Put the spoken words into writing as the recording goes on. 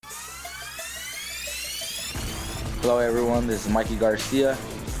Hello everyone, this is Mikey Garcia.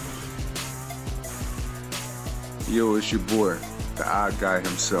 Yo, it's your boy, the odd guy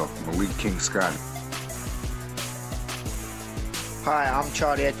himself, Malik King Scott. Hi, I'm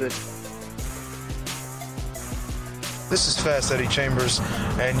Charlie Edwards. This is Fast Eddie Chambers,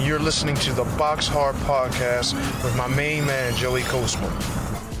 and you're listening to the Box Hard Podcast with my main man, Joey Coastman.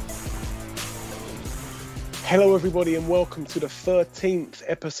 Hello, everybody, and welcome to the 13th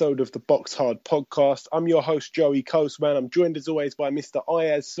episode of the Box Hard Podcast. I'm your host, Joey Coastman. I'm joined, as always, by Mr.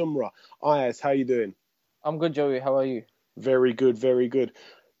 Ayaz Sumra. Ayaz, how you doing? I'm good, Joey. How are you? Very good, very good.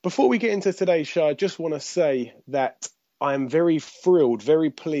 Before we get into today's show, I just want to say that I'm very thrilled, very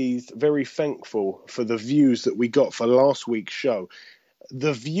pleased, very thankful for the views that we got for last week's show.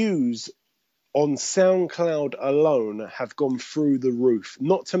 The views on SoundCloud alone have gone through the roof,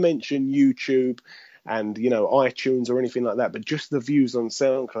 not to mention YouTube and, iTunes or anything like that, but just the views on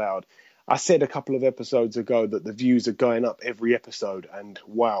SoundCloud. I said a couple of episodes ago that the views are going up every episode, and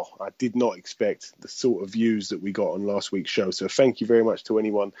wow, I did not expect the sort of views that we got on last week's show. So thank you very much to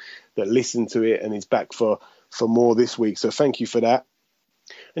anyone that listened to it and is back for more this week. So thank you for that.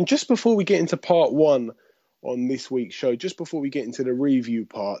 And just before we get into part one on this week's show, just before we get into the review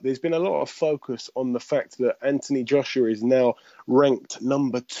part, there's been a lot of focus on the fact that Anthony Joshua is now ranked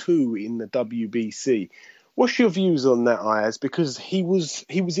number 2 in the WBC. What's your views on that, Ayaz? Because he was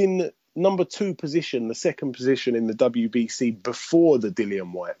in number 2 position, the second position in the WBC before the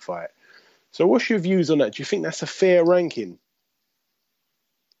Dillian Whyte fight. So what's your views on that? Do you think that's a fair ranking?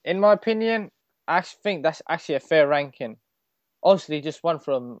 In my opinion, I think that's actually a fair ranking. Obviously, he just won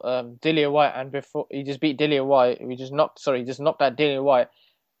from Dillian Whyte, and before he just beat Dillian Whyte. He just knocked out Dillian Whyte,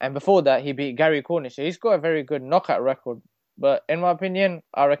 and before that, he beat Gary Cornish. So he's got a very good knockout record. But in my opinion,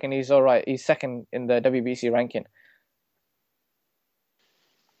 I reckon he's all right. He's second in the WBC ranking.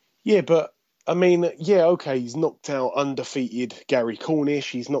 Yeah, but okay, he's knocked out undefeated Gary Cornish.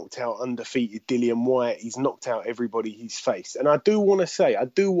 He's knocked out undefeated Dillian Whyte. He's knocked out everybody he's faced. And I do want to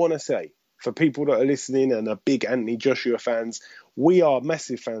say, for people that are listening and are big Anthony Joshua fans, we are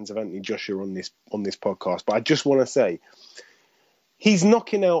massive fans of Anthony Joshua on this podcast. But I just want to say, he's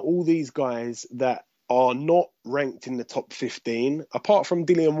knocking out all these guys that are not ranked in the top 15, apart from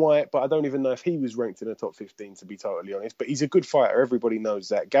Dillian Whyte, but I don't even know if he was ranked in the top 15, to be totally honest. But he's a good fighter. Everybody knows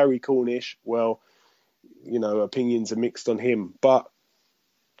that. Gary Cornish, well, opinions are mixed on him. But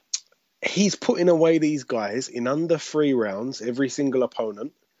he's putting away these guys in under 3 rounds, every single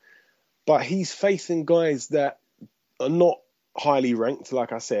opponent. But he's facing guys that are not highly ranked,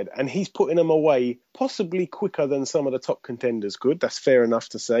 like I said, and he's putting them away possibly quicker than some of the top contenders could. That's fair enough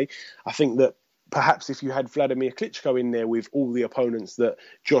to say. I think that perhaps if you had Vladimir Klitschko in there with all the opponents that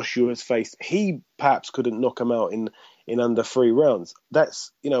Joshua has faced, he perhaps couldn't knock him out in under 3 rounds.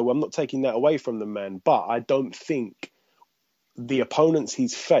 That's, I'm not taking that away from the man, but I don't think the opponents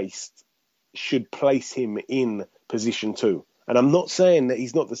he's faced should place him in position 2. And I'm not saying that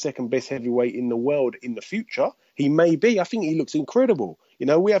he's not the second best heavyweight in the world in the future. He may be. I think he looks incredible.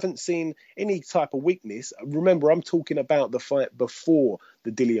 We haven't seen any type of weakness. Remember, I'm talking about the fight before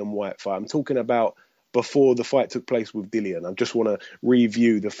the Dillian Whyte fight. I'm talking about before the fight took place with Dillian. I just want to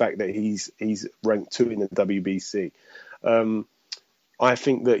review the fact that he's ranked 2 in the WBC. I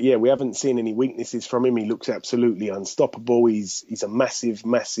think that, we haven't seen any weaknesses from him. He looks absolutely unstoppable. He's a massive,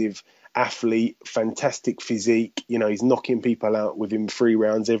 massive athlete, fantastic physique. He's knocking people out within 3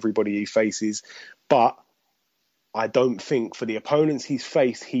 rounds, everybody he faces. But I don't think for the opponents he's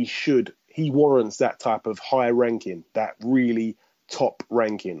faced, he warrants that type of high ranking, that really top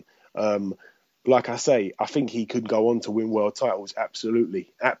ranking. Like I say, I think he could go on to win world titles.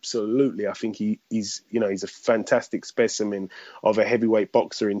 Absolutely. Absolutely. I think he's a fantastic specimen of a heavyweight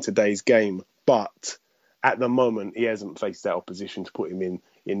boxer in today's game. But at the moment, he hasn't faced that opposition to put him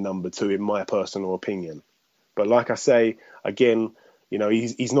in number 2, in my personal opinion. But like I say, again,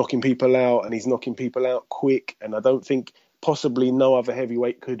 he's knocking people out, and he's knocking people out quick. And I don't think possibly no other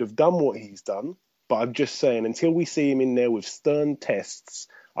heavyweight could have done what he's done. But I'm just saying, until we see him in there with stern tests,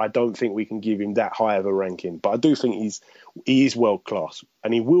 I don't think we can give him that high of a ranking. But I do think he is world class,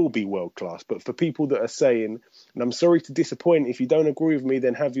 and he will be world class. But for people that are saying, and I'm sorry to disappoint, if you don't agree with me,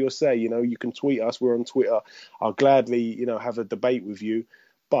 then have your say. You can tweet us. We're on Twitter. I'll gladly, have a debate with you.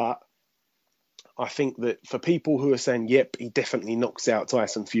 But I think that for people who are saying, yep, he definitely knocks out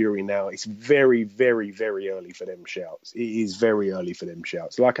Tyson Fury now, it's very, very, very early for them shouts. It is very early for them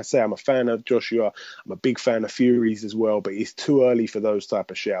shouts. Like I say, I'm a fan of Joshua. I'm a big fan of Fury's as well, but it's too early for those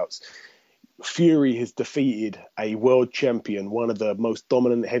type of shouts. Fury has defeated a world champion, one of the most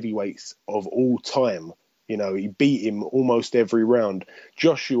dominant heavyweights of all time. He beat him almost every round.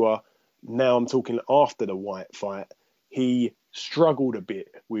 Joshua now I'm talking after the White fight, he struggled a bit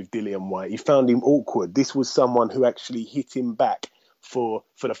with Dillian White. He found him awkward. This was someone who actually hit him back for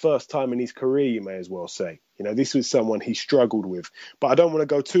the first time in his career, you may as well say. This was someone he struggled with. But I don't want to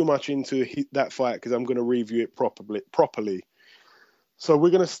go too much into that fight because I'm going to review it properly. So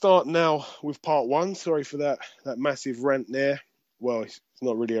we're going to start now with part one. Sorry for that massive rant there. Well, it's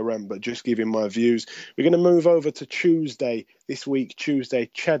not really a rant, but just giving my views. We're going to move over to Tuesday. This week, Tuesday,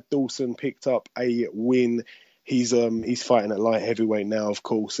 Chad Dawson picked up a win. He's fighting at light heavyweight now, of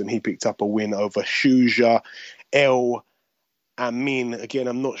course, and he picked up a win over Shuja El Amin. Again,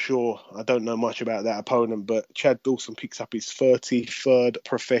 I'm not sure. I don't know much about that opponent, but Chad Dawson picks up his 33rd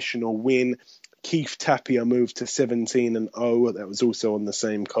professional win. Keith Tapia moved to 17-0. That was also on the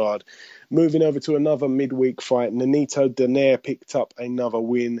same card. Moving over to another midweek fight, Nonito Donaire picked up another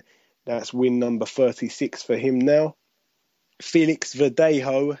win. That's win number 36 for him now. Felix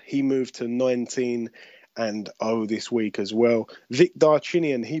Verdejo, he moved to 19-0 this week as well. Vic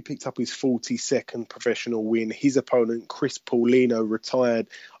Darchinyan, he picked up his 42nd professional win. His opponent, Chris Paulino, retired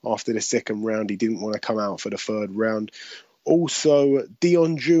after the second round. He didn't want to come out for the third round. Also,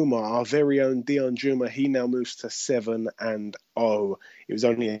 Dion Juma, our very own Dion Juma, he now moves to 7-0. It was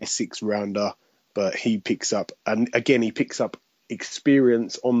only a 6-rounder, but he picks up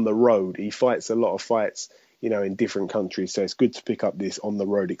experience on the road. He fights a lot of fights, in different countries. So it's good to pick up this on the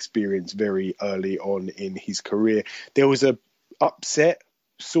road experience very early on in his career. There was a upset,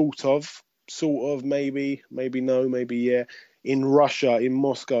 sort of, maybe no, maybe yeah. In Russia, in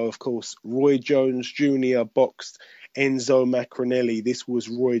Moscow, of course, Roy Jones Jr. boxed Enzo Macronelli. This was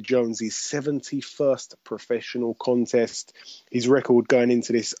Roy Jones' 71st professional contest. His record going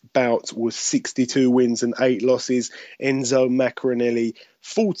into this bout was 62 wins and 8 losses. Enzo Macronelli,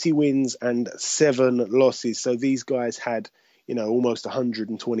 40 wins and 7 losses. So these guys had, almost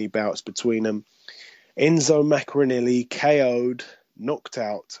 120 bouts between them. Enzo Macronelli KO'd, knocked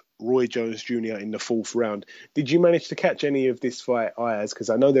out Roy Jones Jr. in the 4th round. Did you manage to catch any of this fight, Ayaz? Because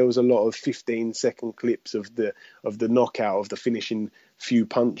I know there was a lot of 15-second clips of the knockout, of the finishing few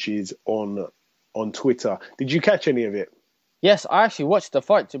punches on Twitter. Did you catch any of it? Yes, I actually watched the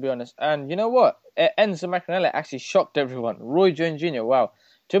fight, to be honest. And you know what? Enzo Macronelli actually shocked everyone. Roy Jones Jr., wow.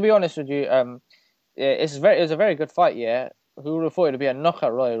 To be honest with you, it was a very good fight, yeah. Who would have thought it would be a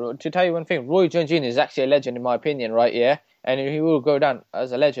knockout, Roy? To tell you one thing, Roy Jones Jr. is actually a legend, in my opinion, right, yeah? And he will go down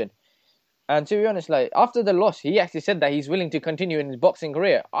as a legend. And to be honest, after the loss, he actually said that he's willing to continue in his boxing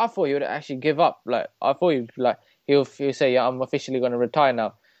career. I thought he would actually give up. I thought he'll say, yeah, I'm officially going to retire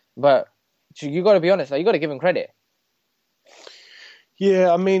now. But you got to be honest, you got to give him credit.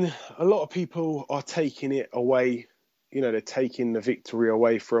 Yeah, I mean, a lot of people are taking it away. They're taking the victory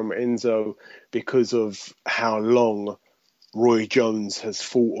away from Enzo because of how long Roy Jones has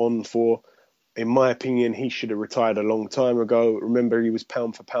fought on for. In my opinion, he should have retired a long time ago. Remember, he was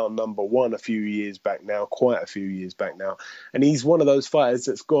pound for pound number 1 quite a few years back now. And he's one of those fighters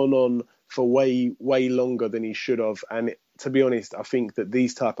that's gone on for way, way longer than he should have. And to be honest, I think that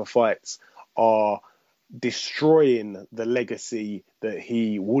these type of fights are destroying the legacy that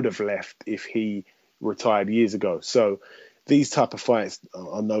he would have left if he retired years ago. So these type of fights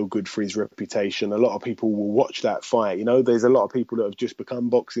are no good for his reputation. A lot of people will watch that fight. There's a lot of people that have just become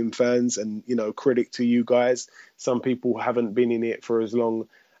boxing fans, and, credit to you guys. Some people haven't been in it for as long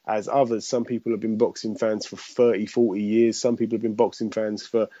as others. Some people have been boxing fans for 30, 40 years. Some people have been boxing fans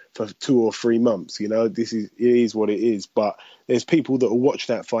for 2 or 3 months. It is what it is. But there's people that will watch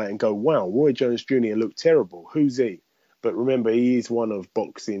that fight and go, wow, Roy Jones Jr. looked terrible. Who's he? But remember, he is one of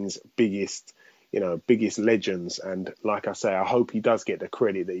boxing's biggest legends. And like I say, I hope he does get the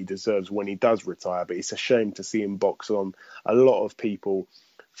credit that he deserves when he does retire. But it's a shame to see him box on. A lot of people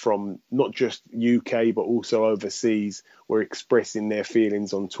from not just UK, but also overseas were expressing their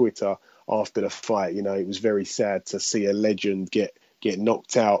feelings on Twitter after the fight. It was very sad to see a legend get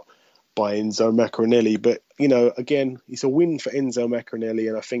knocked out by Enzo Macronelli. But, again, it's a win for Enzo Macronelli.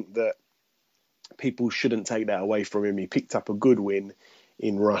 And I think that people shouldn't take that away from him. He picked up a good win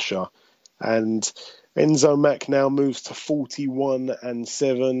in Russia. And Enzo Mac now moves to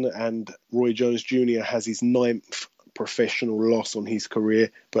 41-7, and Roy Jones Jr. has his 9th professional loss on his career.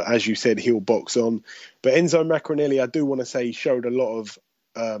 But as you said, he'll box on. But Enzo Macronelli, I do want to say, he showed a lot of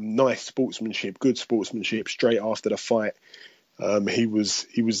nice sportsmanship, good sportsmanship straight after the fight. He was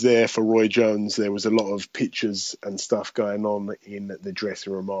there for Roy Jones. There was a lot of pictures and stuff going on in the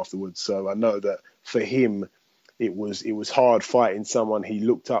dressing room afterwards. So I know that for him, it was hard fighting someone he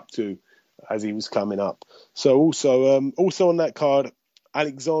looked up to as he was coming up. So also on that card,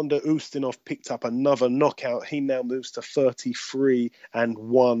 Alexander Ustinov picked up another knockout. He now moves to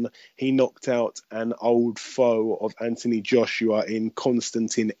 33-1. He knocked out an old foe of Anthony Joshua in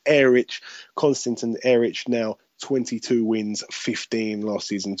Konstantin Eric. Konstantin Eric now 22 wins, 15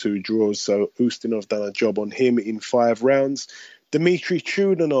 losses and 2 draws. So Ustinov done a job on him in 5 rounds. Dmitry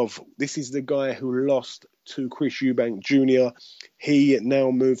Chudinov, this is the guy who lost to Chris Eubank Jr. He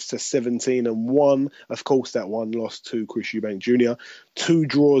now moves to 17-1. Of course, that one lost to Chris Eubank Jr. 2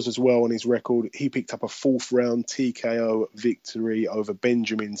 draws as well on his record. He picked up a 4th round TKO victory over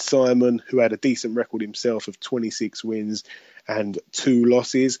Benjamin Simon, who had a decent record himself of 26 wins and 2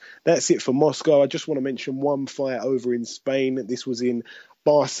 losses. That's it for Moscow. I just want to mention one fight over in Spain. This was in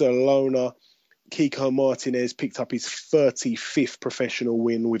Barcelona. Kiko Martinez picked up his 35th professional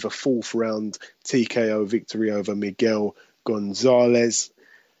win with a 4th round TKO victory over Miguel Gonzalez.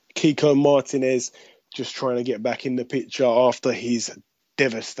 Kiko Martinez just trying to get back in the picture after his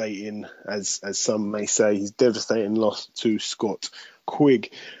devastating, as some may say, his devastating loss to Scott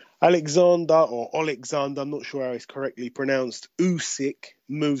Quigg. Alexander, I'm not sure how it's correctly pronounced, Usyk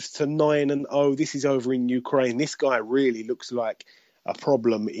moves to 9-0. This is over in Ukraine. This guy really looks like a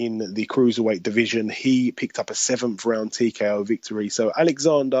problem in the cruiserweight division. He picked up a 7th round TKO victory. So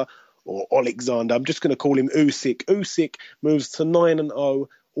Alexander, I'm just going to call him Usyk. Usyk moves to 9-0,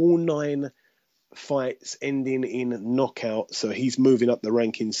 all 9 fights ending in knockout. So he's moving up the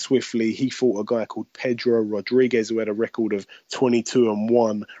rankings swiftly. He fought a guy called Pedro Rodriguez, who had a record of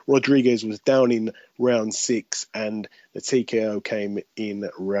 22-1. Rodriguez was down in round 6 and the TKO came in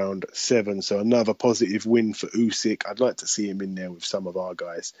round 7. So another positive win for Usyk. I'd like to see him in there with some of our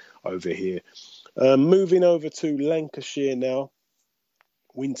guys over here. Moving over to Lancashire now.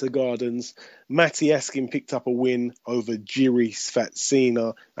 Winter Gardens. Matty Askin picked up a win over Jiri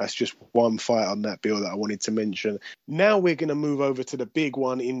Svatsina. That's just one fight on that bill that I wanted to mention. Now we're going to move over to the big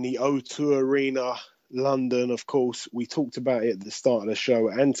one in the O2 Arena, London. Of course, we talked about it at the start of the show.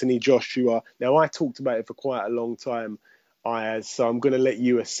 Anthony Joshua. Now, I talked about it for quite a long time, Ayaz, so I'm going to let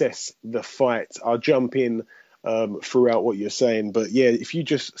you assess the fight. I'll jump in throughout what you're saying. But yeah, if you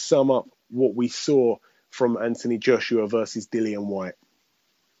just sum up what we saw from Anthony Joshua versus Dillian Whyte.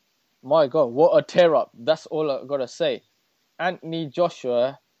 My God, what a tear-up. That's all I got to say. Anthony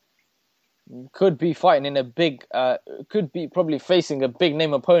Joshua could be fighting in a big, could be probably facing a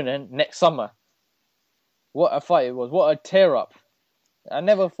big-name opponent next summer. What a fight it was. What a tear-up. I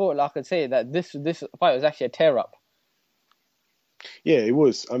never thought I could say that this fight was actually a tear-up. Yeah, it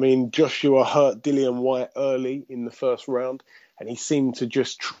was. I mean, Joshua hurt Dillian Whyte early in the first round, and he seemed to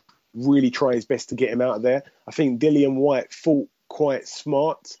just really try his best to get him out of there. I think Dillian Whyte fought quite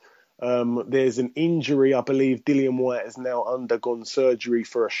smart. There's an injury. I believe Dillian Whyte has now undergone surgery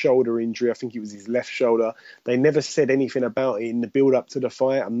for a shoulder injury. I think it was his left shoulder. They never said anything about it in the build-up to the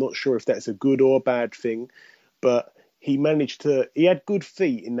fight. I'm not sure if that's a good or bad thing, but he had good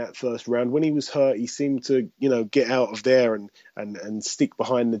feet in that first round. When he was hurt, he seemed to, get out of there and stick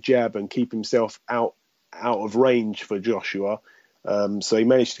behind the jab and keep himself out of range for Joshua. So he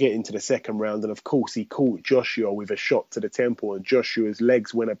managed to get into the second round, and of course he caught Joshua with a shot to the temple, and Joshua's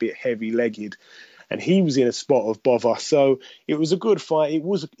legs went a bit heavy-legged, and he was in a spot of bother. So it was a good fight. It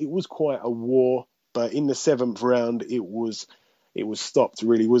was quite a war, but in the 7th round it was stopped,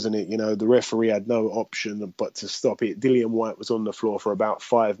 really, wasn't it? The referee had no option but to stop it. Dillian Whyte was on the floor for about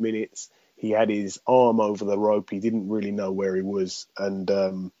 5 minutes. He had his arm over the rope. He didn't really know where he was,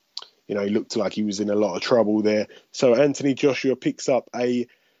 and he looked like he was in a lot of trouble there. So Anthony Joshua picks up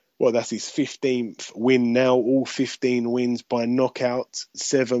that's his 15th win now, all 15 wins by knockout,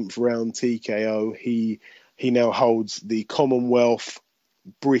 7th round TKO. He now holds the Commonwealth,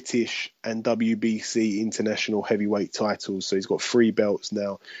 British and WBC international heavyweight titles. So he's got 3 belts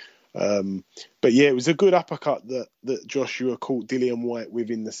now. But yeah, it was a good uppercut that Joshua caught Dillian Whyte with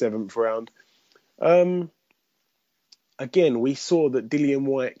in the 7th round. Again, we saw that Dillian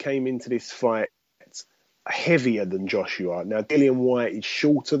Whyte came into this fight heavier than Joshua. Now, Dillian Whyte is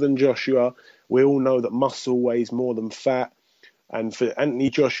shorter than Joshua. We all know that muscle weighs more than fat. And for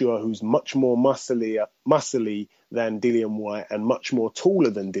Anthony Joshua, who's much more muscly than Dillian Whyte and much more taller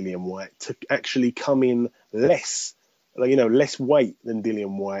than Dillian Whyte, to actually come in less weight than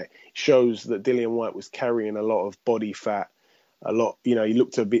Dillian Whyte, shows that Dillian Whyte was carrying a lot of body fat. He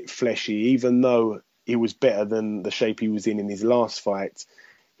looked a bit fleshy, even though he was better than the shape he was in his last fight.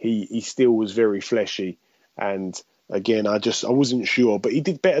 He still was very fleshy. And again, I wasn't sure, but he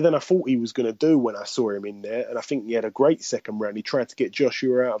did better than I thought he was going to do when I saw him in there. And I think he had a great second round. He tried to get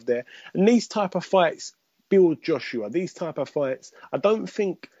Joshua out of there. And these type of fights build Joshua. These type of fights, I don't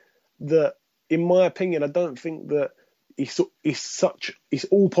think that, in my opinion, it's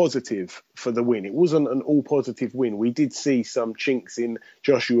all positive for the win. It wasn't an all positive win. We did see some chinks in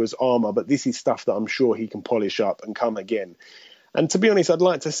Joshua's armour, but this is stuff that I'm sure he can polish up and come again. And to be honest, I'd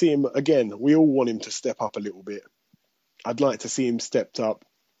like to see him again. We all want him to step up a little bit. I'd like to see him stepped up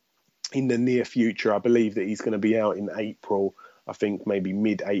in the near future. I believe that he's going to be out in April. I think maybe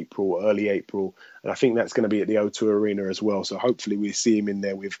mid-April, early April. And I think that's going to be at the O2 Arena as well. So hopefully we'll see him in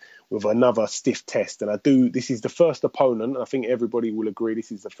there with another stiff test. And this is the first opponent. I think everybody will agree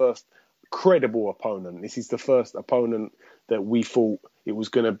this is the first credible opponent. This is the first opponent that we thought it was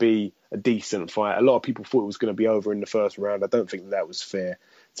going to be a decent fight. A lot of people thought it was going to be over in the first round. I don't think that was fair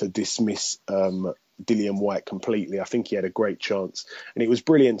to dismiss Dillian Whyte completely. I think he had a great chance. And it was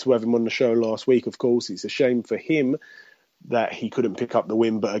brilliant to have him on the show last week, of course. It's a shame for him that he couldn't pick up the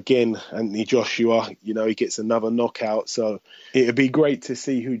win. But again, Anthony Joshua, he gets another knockout. So it'd be great to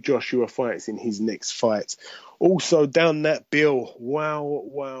see who Joshua fights in his next fight. Also down that bill,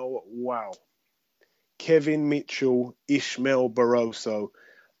 wow. Kevin Mitchell, Ismael Barroso.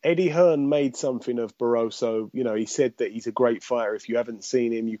 Eddie Hearn made something of Barroso. He said that he's a great fighter. If you haven't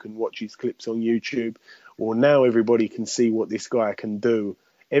seen him, you can watch his clips on YouTube. Well, now everybody can see what this guy can do.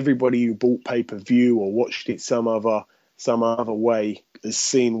 Everybody who bought pay-per-view or watched it some other way has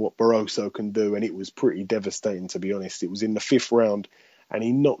seen what Barroso can do, and it was pretty devastating, to be honest. It was in the 5th round, and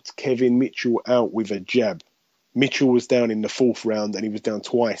he knocked Kevin Mitchell out with a jab. Mitchell was down in the 4th round, and he was down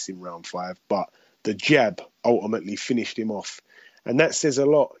twice in round 5, but the jab ultimately finished him off. And that says a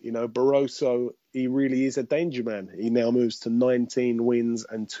lot. Barroso, he really is a danger man. He now moves to 19 wins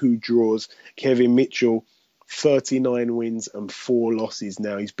and 2 draws. Kevin Mitchell, 39 wins and 4 losses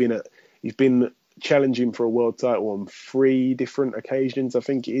now. He's been challenging for a world title on 3 different occasions, I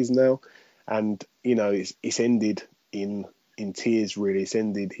think it is now. And, it's ended in tears, really. It's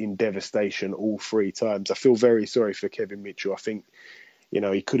ended in devastation all 3 times. I feel very sorry for Kevin Mitchell. I think,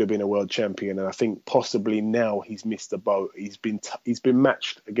 he could have been a world champion, and I think possibly now he's missed the boat. He's been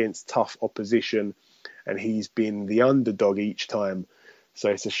matched against tough opposition, and he's been the underdog each time. So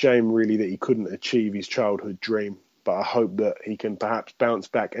it's a shame, really, that he couldn't achieve his childhood dream. But I hope that he can perhaps bounce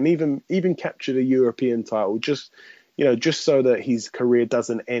back and even capture the European title, just so that his career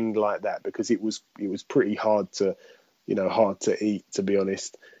doesn't end like that, because it was pretty hard to eat, to be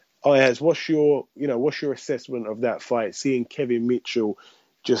honest. Ayaz, what's your assessment of that fight? Seeing Kevin Mitchell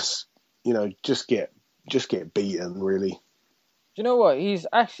just get beaten, really. Do you know what? He's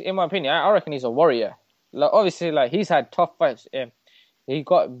actually, in my opinion, I reckon he's a warrior. Obviously, he's had tough fights.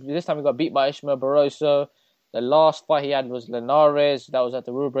 This time he got beat by Ismael Barroso. The last fight he had was Linares. That was at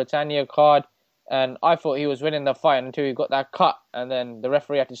the Rue Britannia card. And I thought he was winning the fight until he got that cut. And then the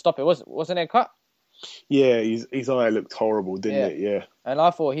referee had to stop it. Wasn't it a cut? Yeah, his eye looked horrible, didn't it? Yeah. And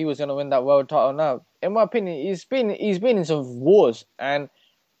I thought he was going to win that world title. Now, in my opinion, he's been in some wars. And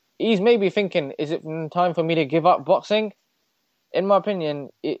he's maybe thinking, is it time for me to give up boxing? In my opinion,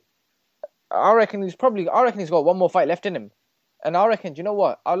 I reckon he's got one more fight left in him. And I reckon, do you know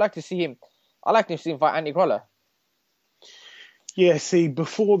what? I'd like to see him fight Andy Crolla. Yeah, see,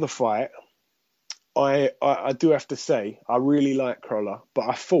 before the fight, I do have to say, I really like Crolla, but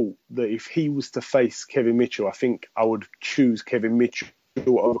I thought that if he was to face Kevin Mitchell, I think I would choose Kevin Mitchell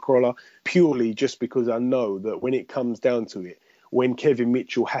over Crolla, purely just because I know that when it comes down to it, when Kevin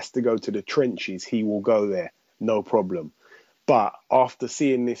Mitchell has to go to the trenches, he will go there, no problem. But after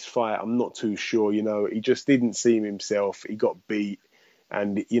seeing this fight, I'm not too sure, he just didn't seem himself. He got beat.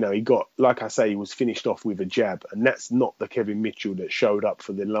 And, he got, like I say, he was finished off with a jab. And that's not the Kevin Mitchell that showed up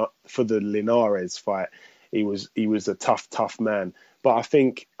for the Linares fight. He was a tough man. But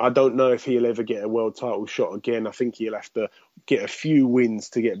I don't know if he'll ever get a world title shot again. I think he'll have to get a few wins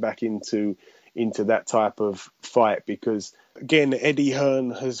to get back into that type of fight. Because, again, Eddie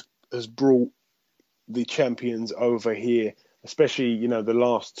Hearn has brought the champions over here, especially, the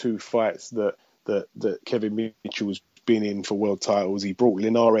last 2 fights that Kevin Mitchell was been in for world titles. He brought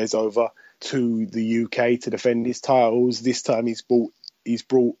Linares over to the UK to defend his titles. This time he's brought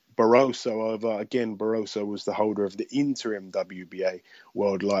Barroso over. Again, Barroso was the holder of the interim WBA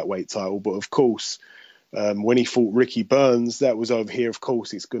world lightweight title. But of course, when he fought Ricky Burns, that was over here. Of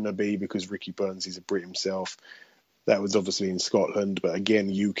course, it's going to be because Ricky Burns is a Brit himself. That was obviously in Scotland, but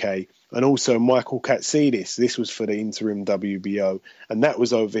again, UK. And also Michael Katsidis. This was for the interim WBO, and that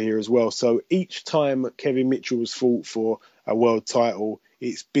was over here as well. So each time Kevin Mitchell was fought for a world title,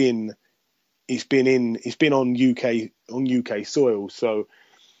 it's been on UK soil. So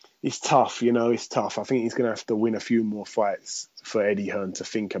it's tough, it's tough. I think he's going to have to win a few more fights for Eddie Hearn to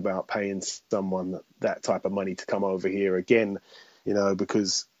think about paying someone that type of money to come over here again,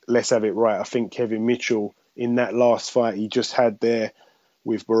 because let's have it right. I think Kevin Mitchell in that last fight he just had there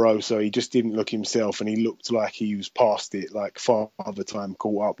with Barroso. He just didn't look himself, and he looked like he was past it, like Father Time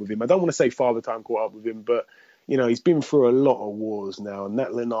caught up with him. I don't want to say Father Time caught up with him, but, you know, he's been through a lot of wars now, and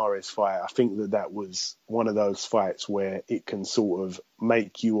that Linares fight, I think that was one of those fights where it can sort of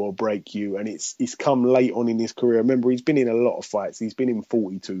make you or break you, and it's come late on in his career. Remember, he's been in a lot of fights. He's been in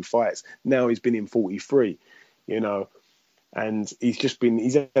 42 fights. Now he's been in 43, you know, and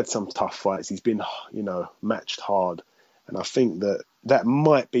he's had some tough fights. He's been, you know, matched hard. And I think that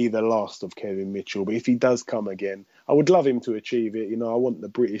might be the last of Kevin Mitchell. But if he does come again, I would love him to achieve it. You know, I want the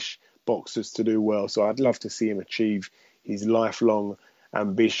British boxers to do well. So I'd love to see him achieve his lifelong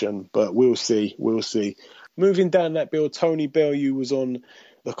ambition. But we'll see. We'll see. Moving down that bill, Tony Bellew was on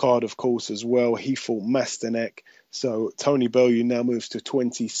the card, of course, as well. He fought Masternak. So Tony Bellew now moves to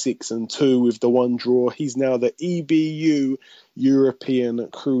 26-2 with the one draw. He's now the EBU European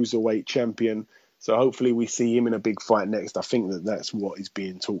Cruiserweight Champion. So hopefully we see him in a big fight next. I think that's what is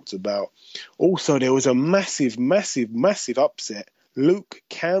being talked about. Also, there was a massive, massive, massive upset. Luke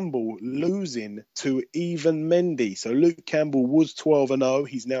Campbell losing to Evan Mendy. So Luke Campbell was 12-0.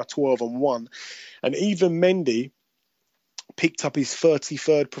 He's now 12-1. And Evan Mendy picked up his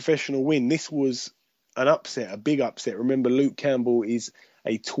 33rd professional win. This was an upset, a big upset. Remember, Luke Campbell is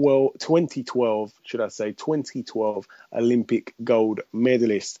a 2012 Olympic gold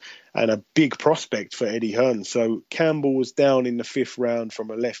medalist and a big prospect for Eddie Hearn. So Campbell was down in the 5th round from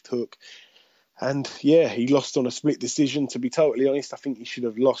a left hook. And yeah, he lost on a split decision. To be totally honest, I think he should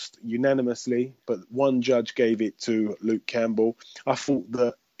have lost unanimously, but one judge gave it to Luke Campbell. I thought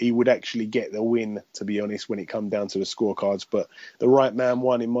that he would actually get the win, to be honest, when it come down to the scorecards. But the right man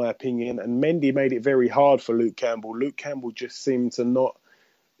won, in my opinion. And Mendy made it very hard for Luke Campbell. Luke Campbell just seemed to not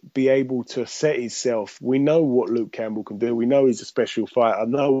be able to set himself. We know what Luke Campbell can do. We know he's a special fighter.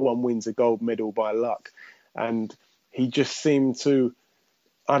 No one wins a gold medal by luck. And he just seemed to,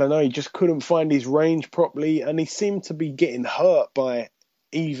 I don't know, he just couldn't find his range properly. And he seemed to be getting hurt by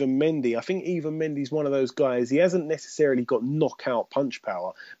Evan Mendy. I think Evan Mendy's one of those guys, he hasn't necessarily got knockout punch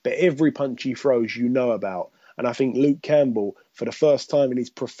power, but every punch he throws you know about. And I think Luke Campbell, for the first time in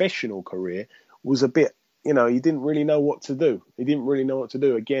his professional career, was a bit, you know, he didn't really know what to do.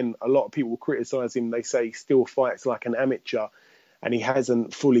 Again, a lot of people criticise him. They say he still fights like an amateur and he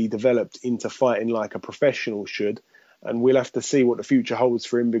hasn't fully developed into fighting like a professional should. And we'll have to see what the future holds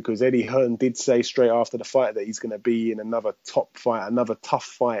for him, because Eddie Hearn did say straight after the fight that he's going to be in another top fight, another tough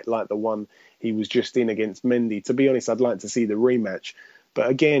fight like the one he was just in against Mendy. To be honest, I'd like to see the rematch. But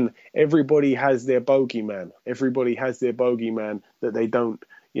again, everybody has their bogeyman. Everybody has their bogeyman that they don't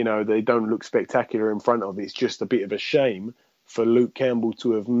look spectacular in front of. It's just a bit of a shame for Luke Campbell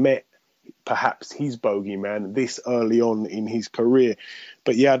to have met perhaps his bogeyman this early on in his career.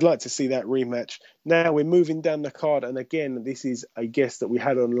 But yeah, I'd like to see that rematch. Now we're moving down the card, and again, this is a guest that we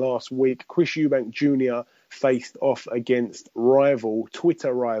had on last week. Chris Eubank Jr. faced off against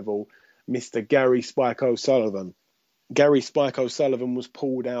Twitter rival, Mr. Gary Spike O'Sullivan. Gary Spike O'Sullivan was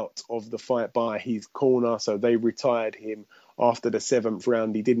pulled out of the fight by his corner, so they retired him after the 7th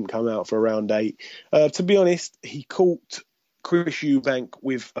round. He didn't come out for round 8. To be honest, he caught Chris Eubank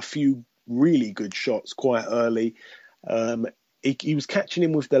with a few really good shots quite early. He was catching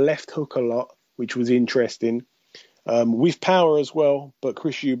him with the left hook a lot, which was interesting, with power as well. But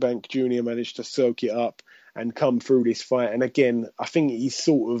Chris Eubank Jr. managed to soak it up and come through this fight. And again, I think he's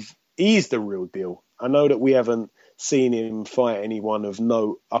the real deal. I know that we haven't seen him fight anyone of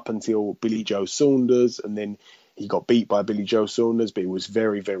note up until Billy Joe Saunders, and then he got beat by Billy Joe Saunders, but it was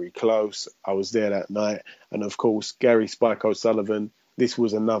very, very close. I was there that night. And of course, Gary Spike O'Sullivan, this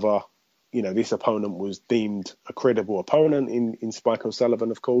was another, this opponent was deemed a credible opponent in Spike O'Sullivan,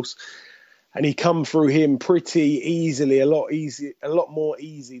 of course. And he come through him pretty easily, a lot more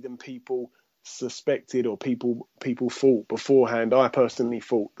easy than people suspected or people thought beforehand. I personally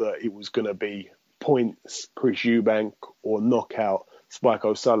thought that it was going to be points Chris Eubank or knockout Spike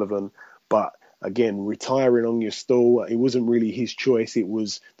O'Sullivan, but again, retiring on your stall, it wasn't really his choice. It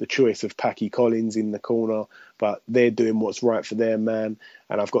was the choice of Packy Collins in the corner, but they're doing what's right for their man,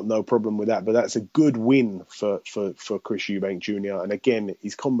 and I've got no problem with that. But that's a good win for Chris Eubank Jr. And again,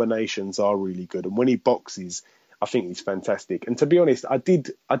 his combinations are really good, and when he boxes, I think he's fantastic. And to be honest, I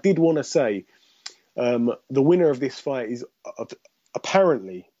did want to say the winner of this fight is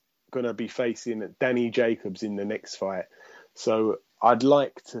apparently going to be facing Danny Jacobs in the next fight. So I'd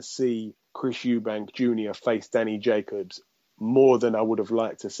like to see Chris Eubank Jr. face Danny Jacobs more than I would have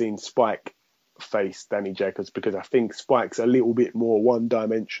liked to seen Spike face Danny Jacobs, because I think Spike's a little bit more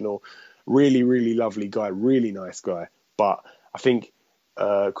one-dimensional. Really, really lovely guy, really nice guy. But I think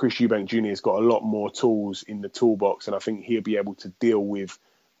Chris Eubank Jr. has got a lot more tools in the toolbox, and I think he'll be able to deal with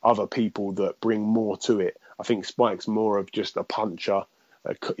other people that bring more to it. I think Spike's more of just a puncher.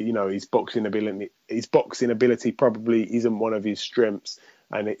 His boxing ability probably isn't one of his strengths,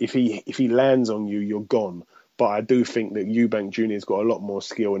 and if he lands on you, you're gone. But I do think that Eubank Jr. has got a lot more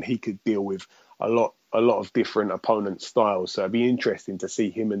skill, and he could deal with a lot of different opponent styles. So it'd be interesting to see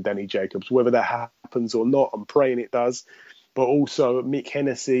him and Danny Jacobs. Whether that happens or not, I'm praying it does. But also, Mick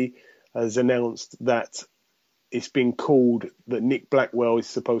Hennessy has announced that it's been called that Nick Blackwell is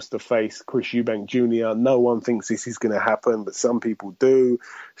supposed to face Chris Eubank Jr. No one thinks this is going to happen, but some people do.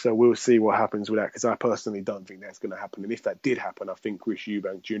 So we'll see what happens with that, because I personally don't think that's going to happen. And if that did happen, I think Chris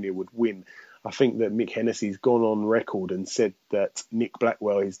Eubank Jr. would win. I think that Mick Hennessy's gone on record and said that Nick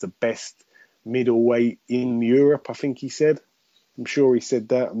Blackwell is the best middleweight in Europe, I think he said. I'm sure he said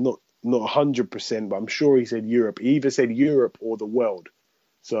that. I'm not 100%, but I'm sure he said Europe. He either said Europe or the world.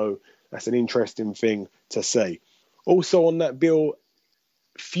 So that's an interesting thing to say. Also on that bill,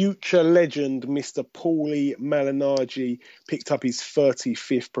 future legend Mr. Paulie Malignaggi picked up his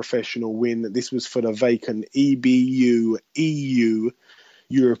 35th professional win. This was for the vacant EBU EU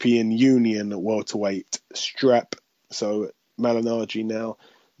European Union welterweight strap. So Malignaggi now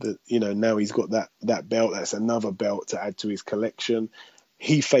he's got that belt. That's another belt to add to his collection.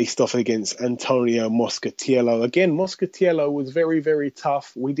 He faced off against Antonio Moscatiello. Again, Moscatiello was very, very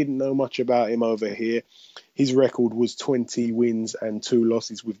tough. We didn't know much about him over here. His record was 20 wins and 2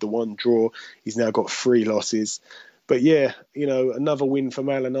 losses with the 1 draw. He's now got 3 losses. But yeah, another win for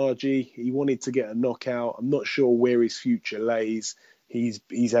Malignaggi. He wanted to get a knockout. I'm not sure where his future lays. He's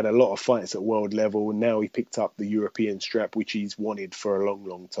had a lot of fights at world level, and now he picked up the European strap, which he's wanted for a long,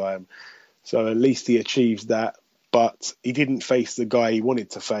 long time. So at least he achieves that. But he didn't face the guy he wanted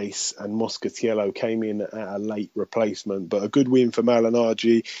to face, and Moscatiello came in at a late replacement. But a good win for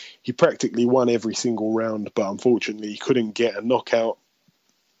Malignaggi. He practically won every single round, but unfortunately he couldn't get a knockout.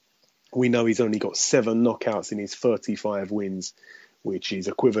 We know he's only got 7 knockouts in his 35 wins, which is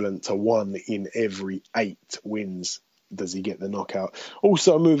equivalent to 1 in every 8 wins. Does he get the knockout?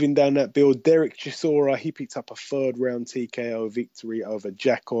 Also moving down that bill, Derek Chisora, he picked up a 3rd round TKO victory over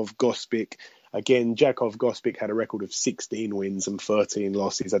Jakov Gospic. Again, Jakov Gospic had a record of 16 wins and 13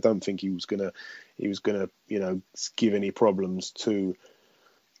 losses. I don't think he was gonna give any problems to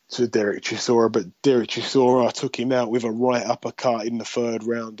Derek Chisora, but Derek Chisora took him out with a right uppercut in the 3rd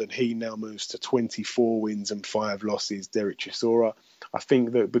round, and he now moves to 24 wins and 5 losses. Derek Chisora, I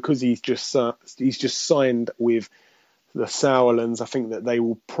think that because he's just signed with the Sauerlands, I think that they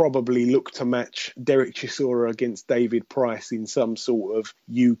will probably look to match Derek Chisora against David Price in some sort of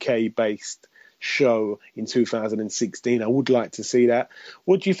UK-based show in 2016. I would like to see that.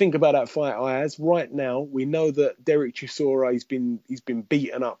 What do you think about that fight, Ayaz? Right now, we know that Derek Chisora, he's been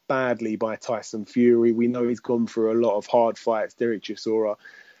beaten up badly by Tyson Fury. We know he's gone through a lot of hard fights, Derek Chisora.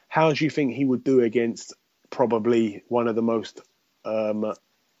 How do you think he would do against probably one of the most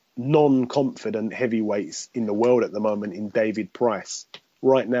non-confident heavyweights in the world at the moment in David Price?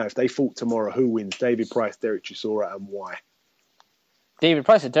 Right now, if they fought tomorrow, who wins? David Price, Derek Chisora, and why? David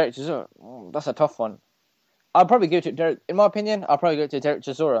Price and Derek Chisora. That's a tough one. I'll probably give it to Derek. In my opinion, I'll probably give it to Derek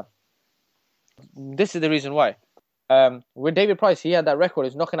Chisora. This is the reason why. With David Price, he had that record.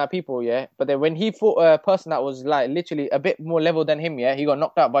 He's knocking out people, yeah. But then when he fought a person that was like literally a bit more level than him, yeah, he got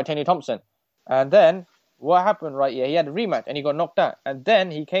knocked out by Tony Thompson. And then what happened, right? Yeah, he had a rematch and he got knocked out. And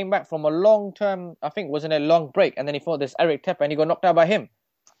then he came back from a long-term, I think, wasn't a long break. And then he fought this Eric Tepper and he got knocked out by him.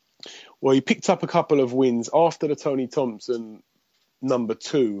 Well, he picked up a couple of wins after the Tony Thompson number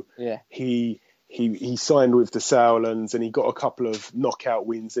 2. Yeah, he signed with the Sauerlands and he got a couple of knockout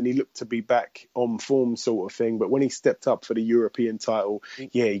wins and he looked to be back on form, sort of thing. But when he stepped up for the European title,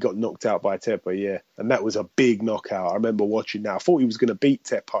 yeah, he got knocked out by Tepper, yeah, and that was a big knockout. I remember watching that. I thought he was going to beat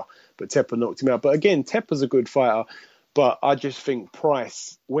Tepper, but Tepper knocked him out. But again, Tepper's a good fighter. But I just think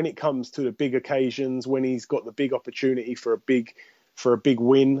Price, when it comes to the big occasions, when he's got the big opportunity for a big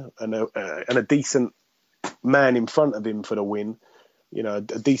win and a decent man in front of him for the win, a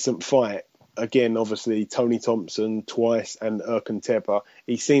decent fight. Again, obviously, Tony Thompson twice and Erkan Tepper,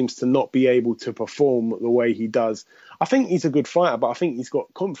 he seems to not be able to perform the way he does. I think he's a good fighter, but I think he's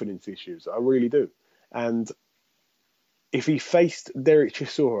got confidence issues. I really do. And if he faced Derek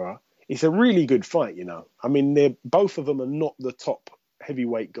Chisora, it's a really good fight, I mean, both of them are not the top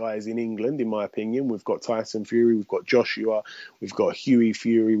heavyweight guys in England, in my opinion. We've got Tyson Fury, we've got Joshua, we've got Hughie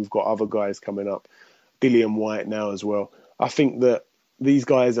Fury, we've got other guys coming up, Dillian Whyte now as well. I think that these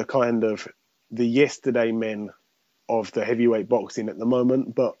guys are kind of the yesterday men of the heavyweight boxing at the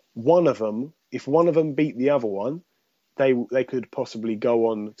moment. But if one of them beat the other one, they could possibly go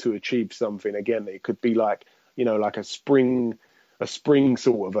on to achieve something again. It could be like, like a spring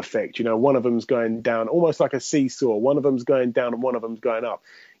sort of effect. One of them's going down, almost like a seesaw. One of them's going down and one of them's going up.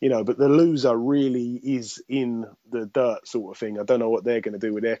 But the loser really is in the dirt sort of thing. I don't know what they're going to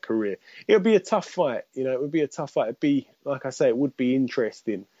do with their career. It would be a tough fight. It would be a tough fight. It'd be, like I say, it would be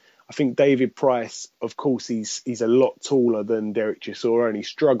interesting. I think David Price, of course, he's a lot taller than Derek Chisora, and he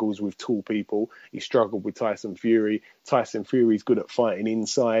struggles with tall people. He struggled with Tyson Fury. Tyson Fury's good at fighting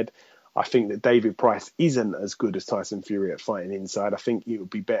inside. I think that David Price isn't as good as Tyson Fury at fighting inside. I think it would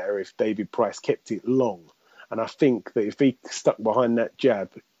be better if David Price kept it long. And I think that if he stuck behind that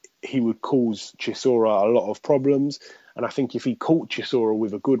jab, he would cause Chisora a lot of problems. And I think if he caught Chisora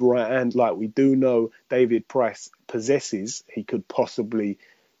with a good right hand, like we do know David Price possesses, he could possibly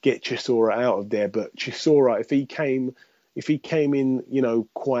get Chisora out of there. But Chisora, if he came in,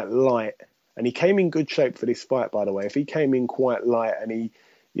 quite light, and he came in good shape for this fight, by the way, if he came in quite light and he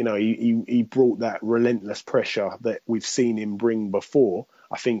brought that relentless pressure that we've seen him bring before,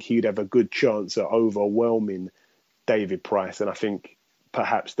 I think he'd have a good chance at overwhelming David Price. And I think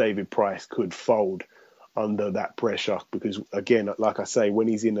perhaps David Price could fold under that pressure because, again, like I say, when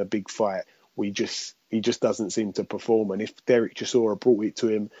he's in a big fight, he just doesn't seem to perform. And if Derek Chisora brought it to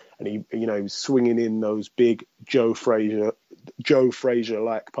him and he was swinging in those big Joe Frazier-like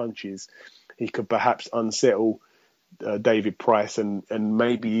punches, he could perhaps unsettle David Price and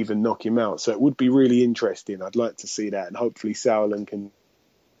maybe even knock him out. So it would be really interesting. I'd like to see that, and hopefully Sauerland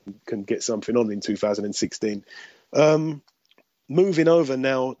can get something on in 2016. Moving over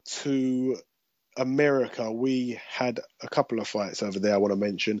now to America, we had a couple of fights over there I want to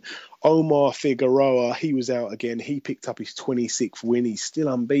mention. Omar Figueroa, he was out again. He picked up his 26th win. He's still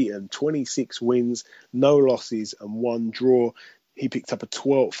unbeaten. 26 wins, no losses and 1 draw. He picked up a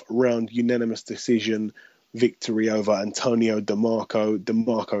 12th round unanimous decision victory over Antonio DeMarco.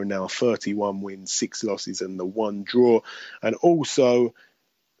 DeMarco now 31 wins, 6 losses and the 1 draw. And also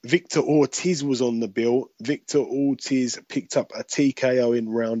Victor Ortiz was on the bill. Victor Ortiz picked up a TKO in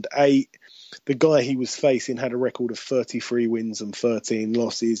round 8. The guy he was facing had a record of 33 wins and 13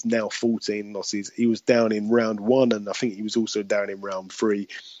 losses, now 14 losses. He was down in round 1, and I think he was also down in round 3.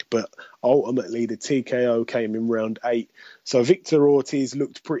 But ultimately, the TKO came in round 8. So Victor Ortiz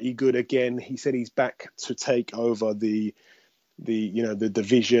looked pretty good again. He said he's back to take over the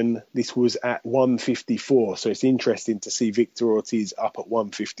division. This was at 154, so it's interesting to see Victor Ortiz up at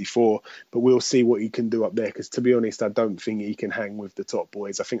 154, but we'll see what he can do up there, because to be honest, I don't think he can hang with the top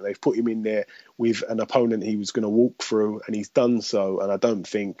boys. I think they've put him in there with an opponent he was going to walk through, and he's done so, and I don't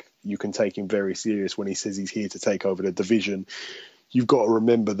think you can take him very serious when he says he's here to take over the division. You've got to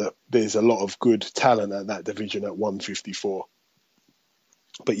remember that there's a lot of good talent at that division at 154.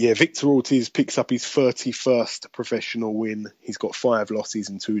 But yeah, Victor Ortiz picks up his 31st professional win. He's got 5 losses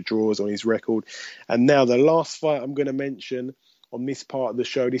and 2 draws on his record. And now the last fight I'm going to mention on this part of the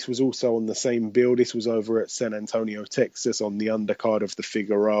show, this was also on the same bill. This was over at San Antonio, Texas, on the undercard of the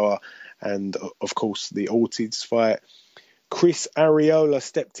Figueroa and, of course, the Ortiz fight. Chris Arreola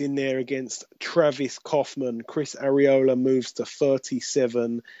stepped in there against Travis Kaufman. Chris Arreola moves to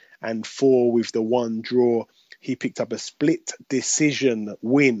 37-4 with the 1 draw. He picked up a split decision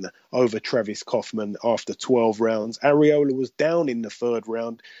win over Travis Kaufman after 12 rounds. Arreola was down in the 3rd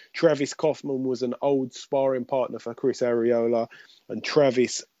round. Travis Kaufman was an old sparring partner for Chris Arreola, and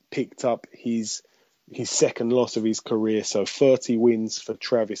Travis picked up his 2nd loss of his career. So 30 wins for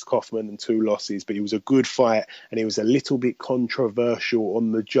Travis Kaufman and 2 losses, but it was a good fight, and it was a little bit controversial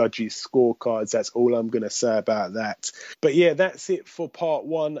on the judges' scorecards. That's all I'm going to say about that. But yeah, that's it for part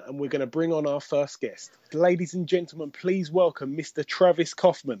 1, and we're going to bring on our first guest. Ladies and gentlemen, please welcome Mr. Travis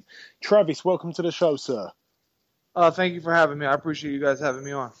Kaufman. Travis, welcome to the show, sir. Thank you for having me. I appreciate you guys having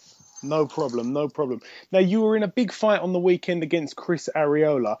me on. No problem. Now, you were in a big fight on the weekend against Chris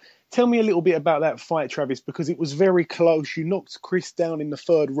Arreola. Tell me a little bit about that fight, Travis, because it was very close. You knocked Chris down in the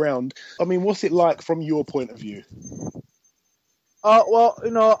 3rd round. I mean, what's it like from your point of view?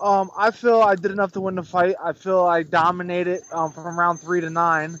 I feel I did enough to win the fight. I feel I dominated from round 3 to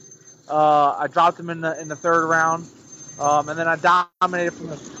 9. I dropped him in the 3rd round, and then I dominated from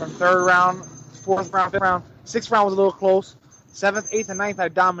 3rd round, 4th round, 5th round. 6th round was a little close. 7th, 8th, and 9th, I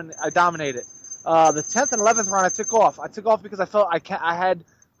dominated. The 10th and 11th round, I took off. I took off because I felt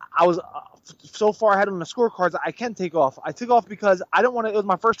I was so far ahead on the scorecards. I can't take off. I took off because I don't want to. It was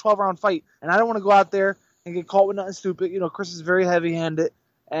my first 12-round fight, and I don't want to go out there and get caught with nothing stupid. Chris is very heavy-handed,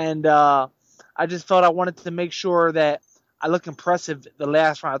 and I just felt I wanted to make sure that I look impressive the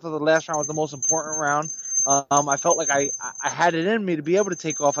last round. I thought the last round was the most important round. I felt like I had it in me to be able to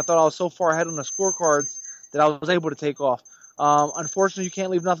take off. I thought I was so far ahead on the scorecards that I was able to take off. Unfortunately, you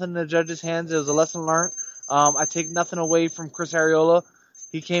can't leave nothing in the judges' hands. It was a lesson learned. I take nothing away from Chris Arreola.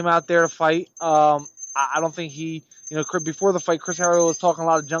 He came out there to fight. I don't think before the fight, Chris Arreola was talking a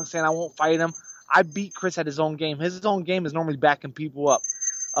lot of junk saying, I won't fight him. I beat Chris at his own game. His own game is normally backing people up.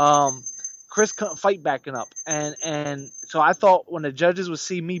 Chris couldn't fight backing up. And so I thought when the judges would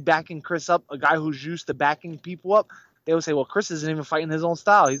see me backing Chris up, a guy who's used to backing people up, they would say, well, Chris isn't even fighting his own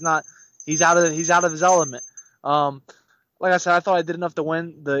style. He's out of his element. Like I said, I thought I did enough to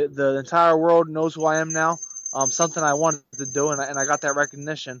win. The entire world knows who I am now. Something I wanted to do, and I got that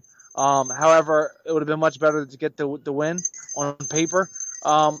recognition. However, it would have been much better to get the win on paper.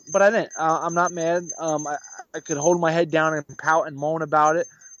 But I didn't. I'm not mad. I could hold my head down and pout and moan about it,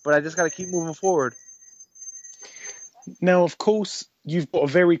 but I just got to keep moving forward. Now, of course, you've got a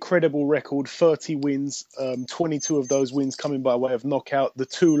very credible record, 30 wins, 22 of those wins coming by way of knockout, the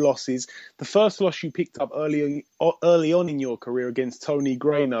 2 losses. The first loss you picked up early on in your career against Tony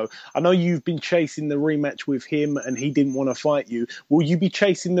Grano. I know you've been chasing the rematch with him and he didn't want to fight you. Will you be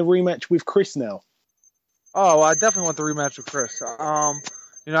chasing the rematch with Chris now? Oh, well, I definitely want the rematch with Chris.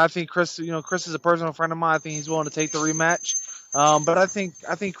 I think Chris is a personal friend of mine. I think he's willing to take the rematch. But I think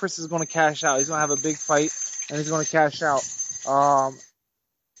Chris is going to cash out. He's going to have a big fight, and he's going to cash out.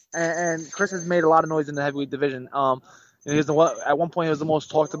 And Chris has made a lot of noise in the heavyweight division. At one point, he was the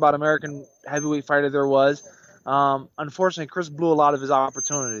most talked about American heavyweight fighter there was. Unfortunately, Chris blew a lot of his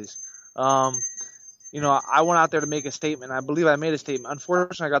opportunities. I went out there to make a statement. I believe I made a statement.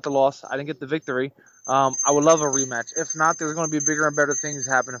 Unfortunately, I got the loss. I didn't get the victory. I would love a rematch. If not, there's going to be bigger and better things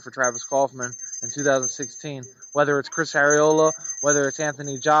happening for Travis Kaufman in 2016. Whether it's Chris Arreola, whether it's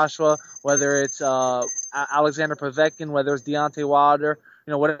Anthony Joshua, whether it's Alexander Povetkin, whether it's Deontay Wilder,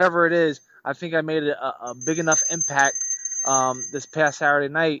 whatever it is, I think I made a big enough impact this past Saturday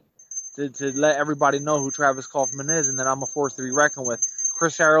night to let everybody know who Travis Kaufman is, and that I'm a force to be reckoned with.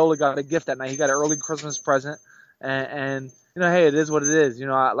 Chris Arreola got a gift that night. He got an early Christmas present, and hey, it is what it is.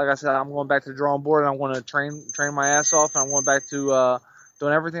 Like I said, I'm going back to the drawing board, and I'm going to train my ass off, and I'm going back to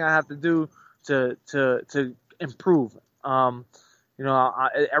doing everything I have to do to improve. Every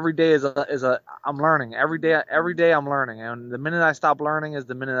day I'm learning. Every day I'm learning, and the minute I stop learning is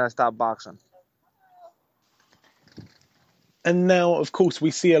the minute I stop boxing. And now, of course,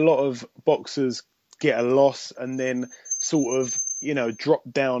 we see a lot of boxers get a loss and then sort of, drop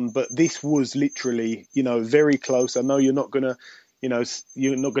down. But this was literally, very close. I know you're not gonna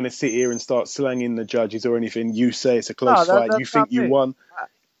sit here and start slanging the judges or anything. You say it's a close fight. You think you won.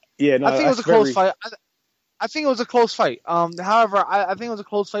 Yeah, no, I think it was a close fight. I think it was a close fight. However, I think it was a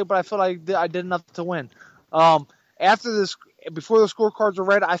close fight, but I feel like I did enough to win. Before the scorecards were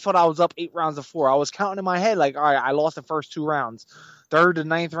read, I thought I was up 8 rounds to 4. I was counting in my head like, all right, I lost the first 2 rounds. 3rd to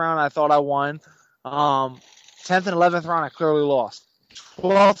 9th round, I thought I won. 10th and 11th round, I clearly lost.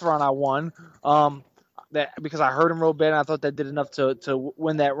 12th round, I won. Because I hurt him real bad, and I thought that did enough to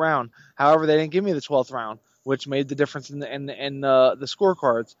win that round. However, they didn't give me the 12th round, which made the difference in the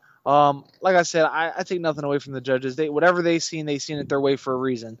scorecards. Like I said, I take nothing away from the judges. Whatever they seen it their way for a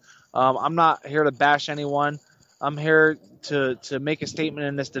reason. I'm not here to bash anyone. I'm here to make a statement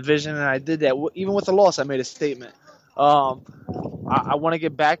in this division, and I did that. Even with the loss, I made a statement. I want to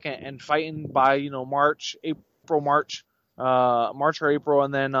get back and fighting by March or April,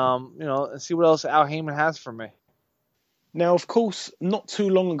 and then see what else Al Heyman has for me. Now, of course, not too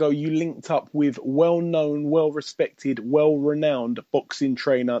long ago, you linked up with well-known, well-respected, well-renowned boxing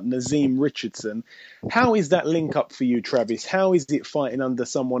trainer Naazim Richardson. How is that link up for you, Travis? How is it fighting under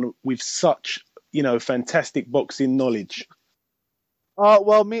someone with such, fantastic boxing knowledge? I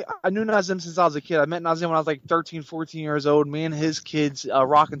knew Naazim since I was a kid. I met Naazim when I was like 13, 14 years old. Me and his kids,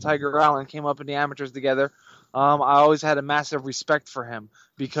 Rock and Tiger Allen, came up in the amateurs together. I always had a massive respect for him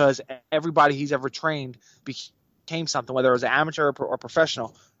because everybody he's ever trained became something, whether it was an amateur or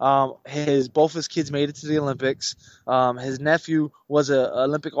professional. Both his kids made it to the Olympics. His nephew was an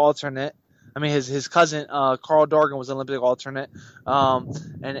Olympic alternate. I mean, his cousin Carl Dargan was an Olympic alternate.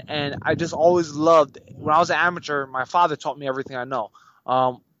 And I just always loved, when I was an amateur, my father taught me everything I know.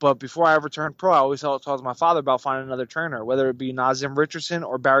 But before I ever turned pro, I always talked to my father about finding another trainer, whether it be Naazim Richardson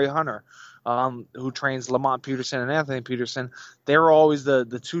or Barry Hunter, who trains Lamont Peterson and Anthony Peterson. They were always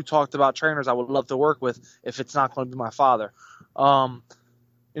the 2 talked about trainers I would love to work with if it's not going to be my father.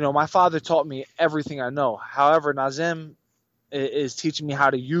 My father taught me everything I know. However, Naazim is teaching me how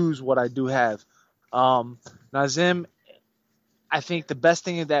to use what I do have. Naazim, I think the best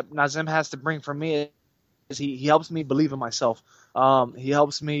thing that Naazim has to bring for me is he helps me believe in myself. He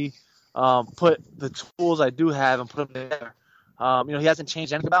helps me put the tools I do have and put them together. He hasn't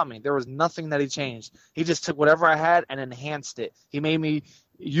changed anything about me. There was nothing that he changed. He just took whatever I had and enhanced it. He made me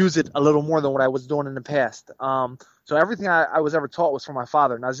use it a little more than what I was doing in the past. So everything I was ever taught was from my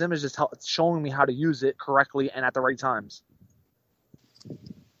father. Nazim is just showing me how to use it correctly and at the right times.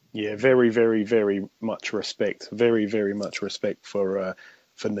 Yeah, very, very, very much respect. Very, very much respect for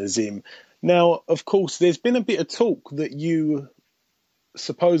Nazim. Now, of course, there's been a bit of talk that you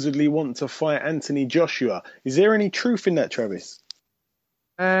supposedly want to fight Anthony Joshua. Is there any truth in that, Travis?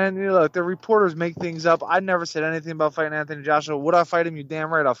 And look, the reporters make things up. I never said anything about fighting Anthony Joshua. Would I fight him? You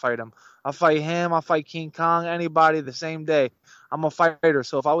damn right I'll fight him. I'll fight him. I'll fight King Kong, anybody the same day. I'm a fighter.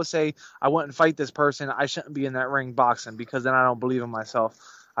 So if I would say I wouldn't fight this person, I shouldn't be in that ring boxing because then I don't believe in myself.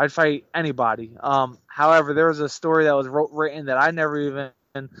 I'd fight anybody. However, there was a story that was written that I never even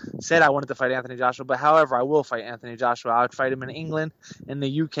said I wanted to fight Anthony Joshua, but however, I will fight Anthony Joshua. I would fight him in England, in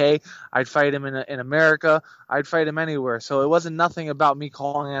the UK. I'd fight him in America. I'd fight him anywhere. So it wasn't nothing about me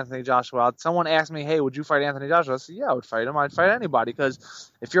calling Anthony Joshua out. Someone asked me, hey, would you fight Anthony Joshua? I said, yeah, I would fight him. I'd fight anybody because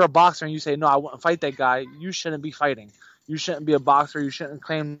if you're a boxer and you say, no, I wouldn't fight that guy, you shouldn't be fighting. You shouldn't be a boxer. You shouldn't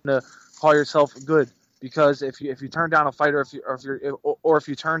claim to call yourself good because if you turn down a fighter, if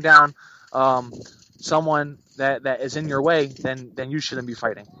you turn down someone that is in your way, then you shouldn't be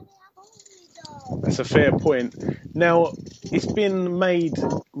fighting. That's a fair point. Now, it's been made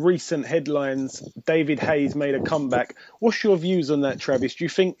recent headlines. David Hayes made a comeback. What's your views on that, Travis? Do you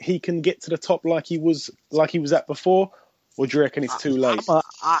think he can get to the top like he was at before, or do you reckon it's too late?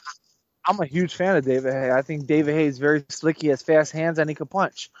 I'm a huge fan of David Hayes. I think David Hayes is very slick. He has fast hands and he can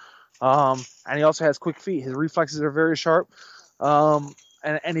punch. And he also has quick feet. His reflexes are very sharp.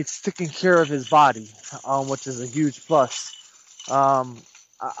 And it's taking care of his body, which is a huge plus.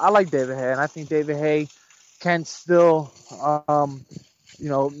 I like David Haye, and I think David Haye can still,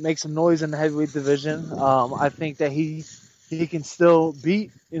 make some noise in the heavyweight division. I think that he can still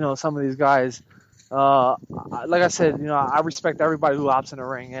beat, some of these guys. Like I said, I respect everybody who opts in the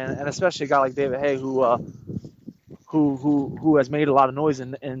ring, and especially a guy like David Haye who has made a lot of noise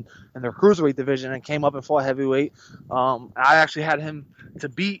in their cruiserweight division and came up and fought heavyweight. I actually had him to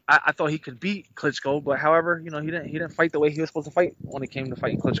beat. I thought he could beat Klitschko, but however, he didn't fight the way he was supposed to fight when it came to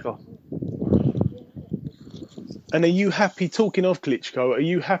fighting Klitschko. And are you happy? Talking of Klitschko, are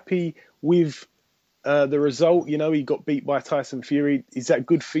you happy with the result? He got beat by Tyson Fury. Is that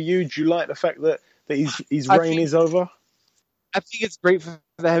good for you? Do you like the fact that his reign is over? I think it's great for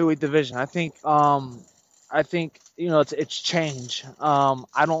the heavyweight division. I think it's change.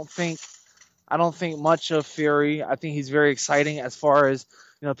 I don't think much of Fury. I think he's very exciting as far as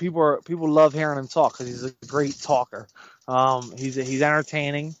people love hearing him talk because he's a great talker. He's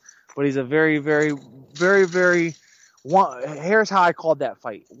entertaining, but he's a very, very, very, very. Here's how I called that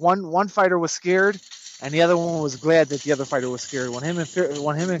fight. One fighter was scared, and the other one was glad that the other fighter was scared. When him and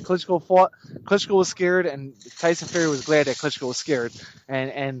Klitschko fought, Klitschko was scared, and Tyson Fury was glad that Klitschko was scared.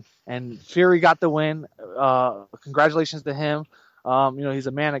 And Fury got the win. Congratulations to him. He's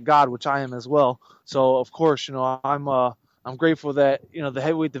a man of God, which I am as well. So of course, I'm grateful that the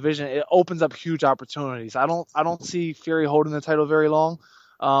heavyweight division, it opens up huge opportunities. I don't see Fury holding the title very long,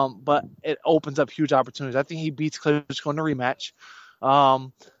 but it opens up huge opportunities. I think he beats Klitschko in the rematch,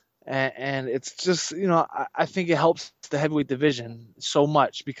 and it's just I think it helps the heavyweight division so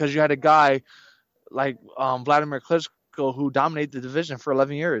much because you had a guy like Vladimir Klitschko who dominated the division for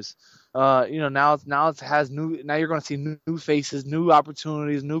 11 years. Now it has now you're going to see new faces, new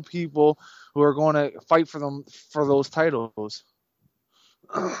opportunities, new people who are going to fight for those titles.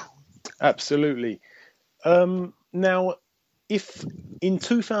 Absolutely. Now, if in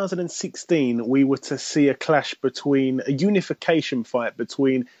 2016 we were to see a unification fight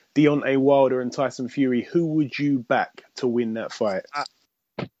between Deontay Wilder and Tyson Fury, who would you back to win that fight?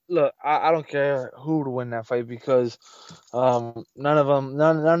 Look, I don't care who would win that fight because none of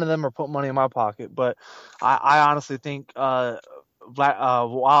them are putting money in my pocket. But I honestly think Wilder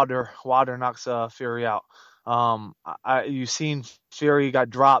knocks Fury out. You've seen Fury got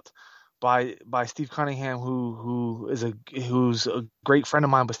dropped by Steve Cunningham, who's a great friend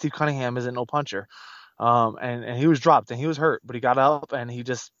of mine, but Steve Cunningham isn't no puncher. And he was dropped and he was hurt, but he got up and he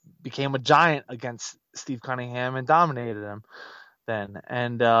just became a giant against Steve Cunningham and dominated him.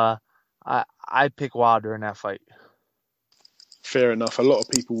 And I pick Wilder in that fight. Fair enough. A lot of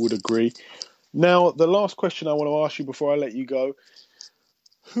people would agree. Now, the last question I want to ask you before I let you go: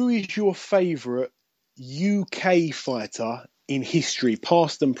 who is your favourite UK fighter in history,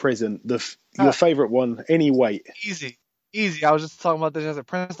 past and present? Your favourite one, any weight? Easy. I was just talking about this as a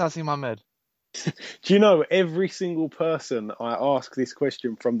Prince Nassim Ahmed. Do you know, every single person I ask this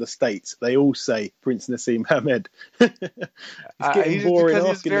question from the States, they all say Prince Nassim Hamed. It's getting boring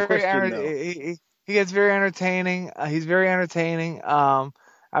asking the question now. He gets very entertaining. He's very entertaining. I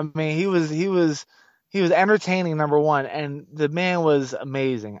mean, he was entertaining, number one, and the man was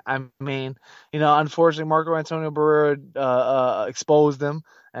amazing. I mean, unfortunately, Marco Antonio Barrera exposed him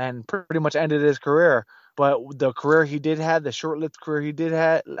and pretty much ended his career. But the career he did have, the short-lived career he did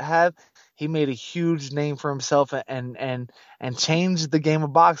have, he made a huge name for himself and changed the game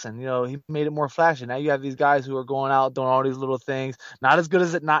of boxing. He made it more flashy. Now you have these guys who are going out doing all these little things, not as good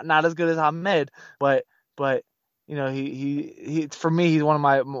as Hamed, but he for me, he's one of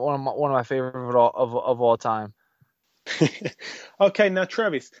my favorite of all time. Okay, now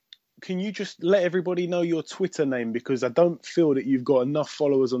Travis, can you just let everybody know your Twitter name, because I don't feel that you've got enough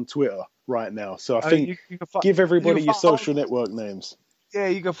followers on Twitter right now. So I think give everybody your social network names. Yeah,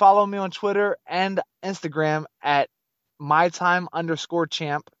 you can follow me on Twitter and Instagram at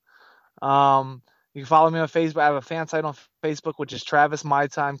mytime_champ. You can follow me on Facebook. I have a fan site on Facebook, which is Travis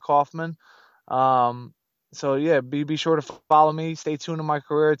MyTime Kaufman. So yeah, be sure to follow me. Stay tuned to my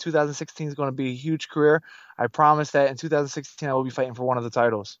career. 2016 is going to be a huge career. I promise that in 2016 I will be fighting for one of the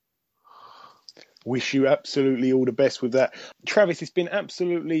titles. Wish you absolutely all the best with that. Travis, it's been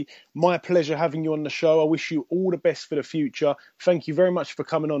absolutely my pleasure having you on the show. I wish you all the best for the future. Thank you very much for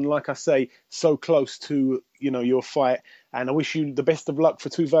coming on, like I say, so close to your fight. And I wish you the best of luck for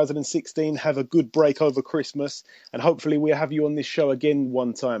 2016. Have a good break over Christmas. And hopefully we'll have you on this show again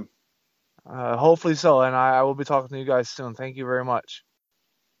one time. Hopefully so. And I will be talking to you guys soon. Thank you very much.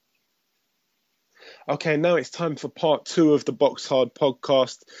 Okay, now it's time for part 2 of the Box Hard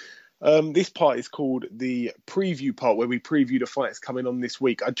podcast. This part is called the preview part, where we preview the fights coming on this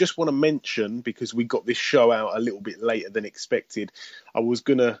week. I just want to mention, because we got this show out a little bit later than expected, I was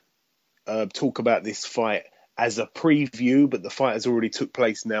going to talk about this fight as a preview, but the fight has already took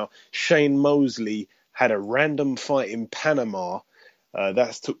place now. Shane Mosley had a random fight in Panama.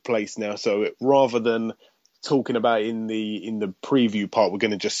 That's took place now. So rather than talking about in the preview part, we're going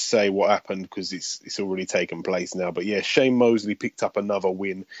to just say what happened, because it's already taken place now. But yeah, Shane Mosley picked up another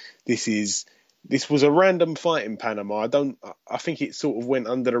win. This was a random fight in Panama. I think it sort of went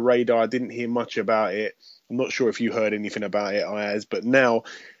under the radar. I didn't hear much about it. I'm not sure if you heard anything about it, Ayaz, but now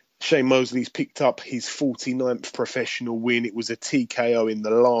Shane Mosley's picked up his 49th professional win. It was a TKO in the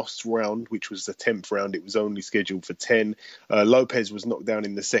last round, which was the 10th round. It was only scheduled for 10. Lopez was knocked down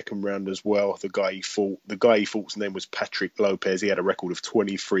in the second round as well. The guy he fought's name was Patrick Lopez. He had a record of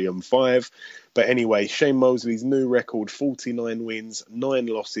 23-5. But anyway, Shane Mosley's new record, 49 wins, 9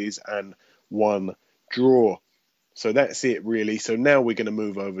 losses, and 1 draw. So that's it, really. So now we're going to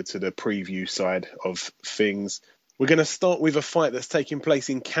move over to the preview side of things. We're going to start with a fight that's taking place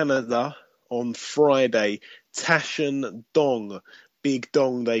in Canada on Friday. Tashan Dong, Big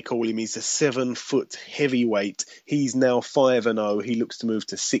Dong they call him. He's a 7-foot heavyweight. He's now 5-0. He looks to move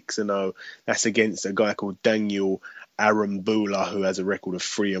to 6-0. That's against a guy called Daniel Arambula, who has a record of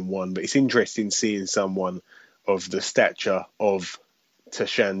 3-1. But it's interesting seeing someone of the stature of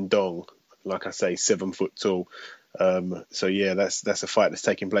Tashan Dong. Like I say, 7 foot tall. So yeah, that's a fight that's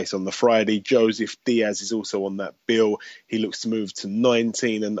taking place on the Friday. Joseph Diaz is also on that bill. He looks to move to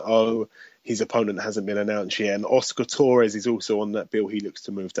 19-0. His opponent hasn't been announced yet. And Oscar Torres is also on that bill. He looks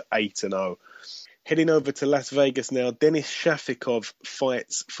to move to 8-0. Heading over to Las Vegas now, Denis Shafikov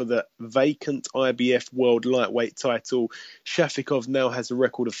fights for the vacant IBF World Lightweight title. Shafikov now has a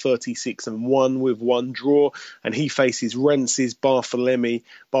record of 36-1 with 1 draw, and he faces Rances Barthelemy.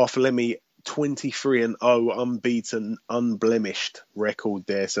 Barthelemy 23-0, unbeaten, unblemished record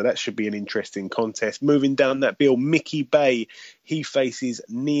there. So that should be an interesting contest. Moving down that bill, Mickey Bay, he faces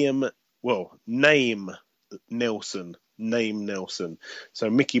Name Nelson. So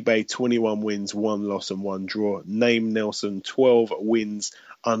Mickey Bay, 21 wins, 1 loss and 1 draw. Name Nelson, 12 wins,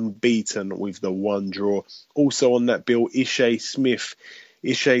 unbeaten with the 1 draw. Also on that bill, Ishe Smith.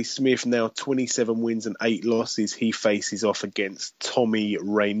 Ishe Smith now 27 wins and 8 losses. He faces off against Tommy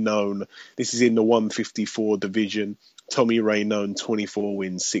Rainone. This is in the 154 division. Tommy Rainone, 24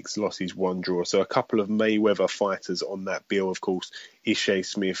 wins, 6 losses, 1 draw. So a couple of Mayweather fighters on that bill, of course, Ishe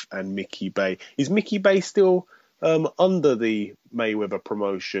Smith and Mickey Bay. Is Mickey Bay still under the Mayweather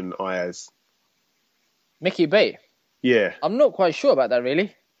promotion, Ayaz? Mickey Bay? Yeah. I'm not quite sure about that,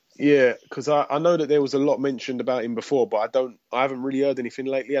 really. Yeah, because I know that there was a lot mentioned about him before, but I haven't really heard anything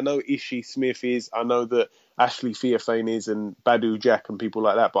lately. I know Ishii Smith is, I know that Ashley Theophane is, and Badu Jack and people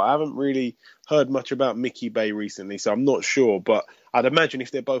like that, but I haven't really heard much about Mickey Bay recently, so I'm not sure. But I'd imagine if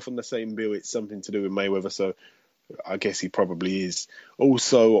they're both on the same bill, it's something to do with Mayweather. So I guess he probably is.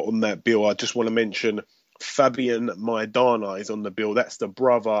 Also on that bill, I just want to mention Fabian Maidana is on the bill. That's the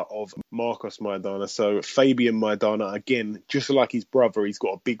brother of Marcos Maidana. So Fabian Maidana, again, just like his brother, he's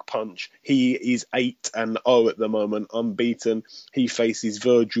got a big punch. He is 8-0 at the moment, unbeaten. He faces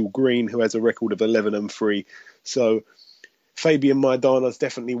Virgil Green, who has a record of 11-3. So Fabian Maidana is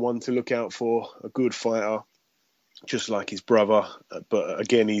definitely one to look out for, a good fighter, just like his brother. But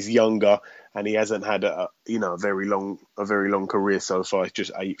again, he's younger and he hasn't had a very long career so far. It's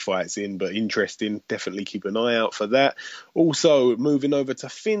just 8 fights in, but interesting. Definitely keep an eye out for that. Also, moving over to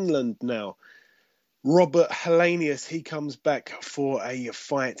Finland now. Robert Helenius, he comes back for a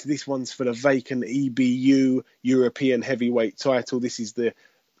fight. This one's for the vacant EBU European heavyweight title. This is the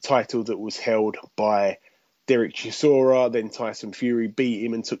title that was held by Derek Chisora. Then Tyson Fury beat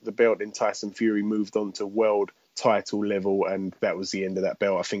him and took the belt. Then Tyson Fury moved on to world title level, and that was the end of that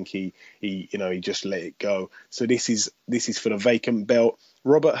belt. I think he just let it go. So this is for the vacant belt.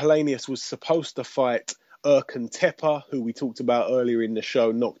 Robert Helenius was supposed to fight Erkan Tepe, who we talked about earlier in the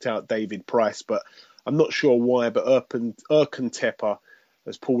show, knocked out David Price, but I'm not sure why. But Erkan Tepe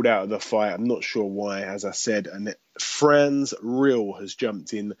has pulled out of the fight. I'm not sure why, as I said. And Franz Riel has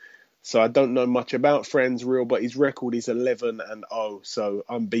jumped in. So I don't know much about Franz Riel, but his record is 11-0, so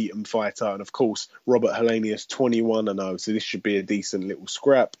unbeaten fighter. And of course, Robert Helenius 21-0, so this should be a decent little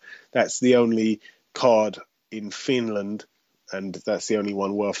scrap. That's the only card in Finland, and that's the only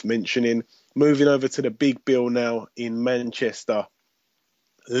one worth mentioning. Moving over to the big bill now in Manchester.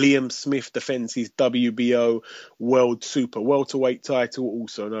 Liam Smith defends his WBO World Super Welterweight title,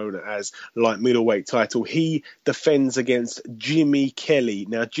 also known as light middleweight title. He defends against Jimmy Kelly.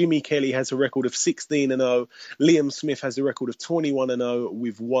 Now, Jimmy Kelly has a record of 16-0. Liam Smith has a record of 21-0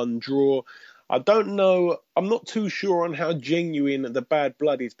 with 1 draw. I don't know. I'm not too sure on how genuine the bad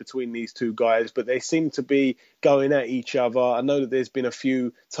blood is between these two guys, but they seem to be going at each other. I know that there's been a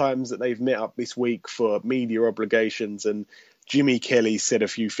few times that they've met up this week for media obligations, and Jimmy Kelly said a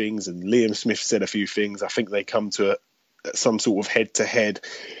few things and Liam Smith said a few things. I think they come to some sort of head-to-head,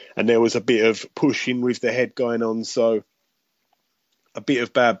 and there was a bit of pushing with the head going on, so a bit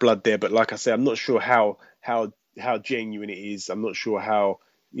of bad blood there. But like I said, I'm not sure how genuine it is. I'm not sure how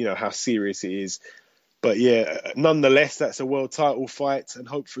serious it is. But yeah, nonetheless, that's a world title fight, and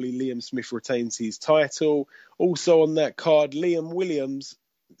hopefully Liam Smith retains his title. Also on that card, Liam Williams,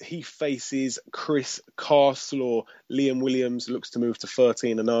 he faces Chris Castlaw. Liam Williams looks to move to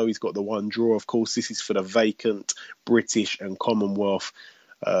 13-0. He's got the 1 draw. Of course, this is for the vacant British and Commonwealth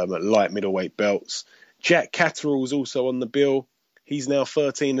light middleweight belts. Jack Catterall is also on the bill. He's now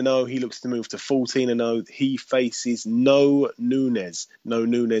 13-0. He looks to move to 14-0. He faces No Nunes. No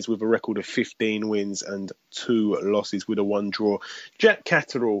Nunes with a record of 15 wins and 2 losses with a 1 draw. Jack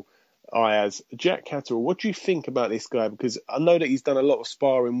Catterall, what do you think about this guy? Because I know that he's done a lot of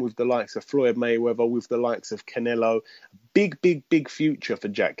sparring with the likes of Floyd Mayweather, with the likes of Canelo. Big future for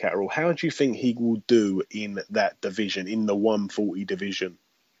Jack Catterall. How do you think he will do in that division, in the 140 division?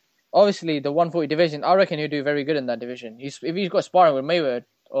 Obviously, the 140 division, I reckon he'll do very good in that division. If he's got sparring with Mayweather,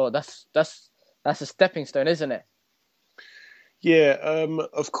 that's a stepping stone, isn't it? Yeah,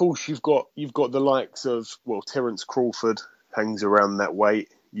 of course you've got the likes of, Terence Crawford hangs around that weight.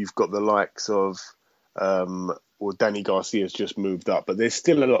 You've got the likes of, Danny Garcia's just moved up, but there's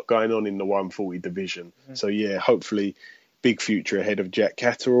still a lot going on in the 140 division. Mm-hmm. So yeah, hopefully big future ahead of Jack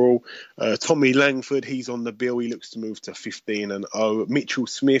Catterall. Tommy Langford, he's on the bill. He looks to move to 15-0. Mitchell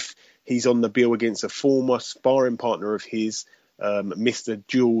Smith, he's on the bill against a former sparring partner of his, Mr.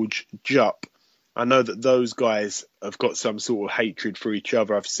 George Jupp. I know that those guys have got some sort of hatred for each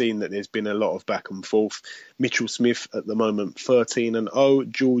other. I've seen that there's been a lot of back and forth. Mitchell Smith at the moment 13-0.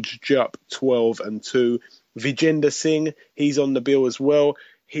 George Jupp 12-2. Vijender Singh, he's on the bill as well.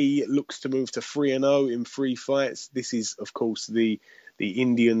 He looks to move to 3-0 in 3 fights. This is, of course, the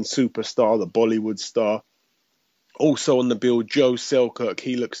Indian superstar, the Bollywood star. Also on the bill, Joe Selkirk,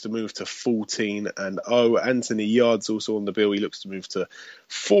 he looks to move to 14-0. Anthony Yard's also on the bill. He looks to move to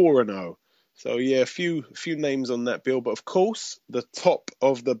 4-0. So yeah, a few names on that bill. But of course, the top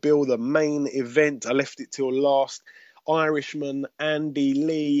of the bill, the main event, I left it till last. Irishman Andy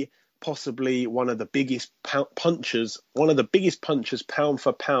Lee, possibly one of the biggest punchers pound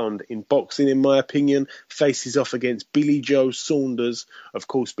for pound in boxing, in my opinion, faces off against Billy Joe Saunders. Of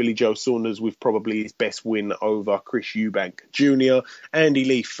course, Billy Joe Saunders with probably his best win over Chris Eubank Jr. Andy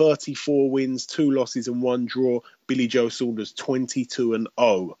Lee, 34 wins, 2 losses and 1 draw. Billy Joe Saunders,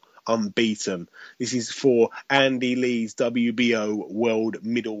 22-0. Unbeaten. This is for Andy Lee's WBO World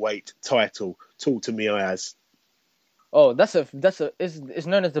Middleweight title. Talk to me, Ayaz. Oh, it's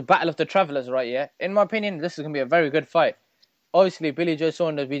known as the Battle of the Travelers, right? Yeah. In my opinion, this is gonna be a very good fight. Obviously, Billy Joe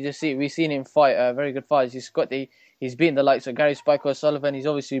Saunders, we've seen him fight very good fights. He's beaten the likes of Gary Spike O'Sullivan. He's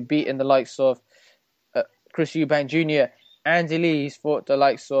obviously beaten the likes of Chris Eubank Jr. Andy Lee. He's fought the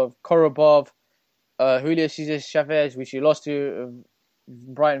likes of Korobov, Julio Cesar Chavez, which he lost to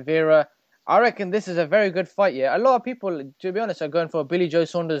Brian Vera. I reckon this is a very good fight. Yeah, a lot of people, to be honest, are going for a Billy Joe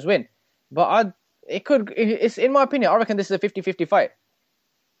Saunders win, but it's in my opinion, I reckon this is a 50-50 fight.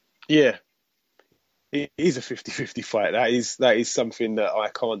 Yeah. It is a 50-50 fight. That is something that I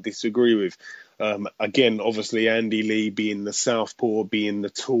can't disagree with. Again, obviously, Andy Lee being the southpaw, being the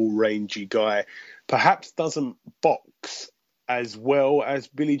tall, rangy guy, perhaps doesn't box as well as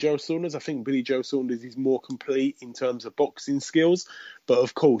Billy Joe Saunders. I think Billy Joe Saunders is more complete in terms of boxing skills. But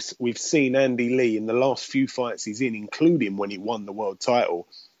of course, we've seen Andy Lee in the last few fights he's in, including when he won the world title.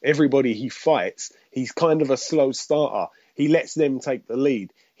 Everybody he fights, he's kind of a slow starter. He lets them take the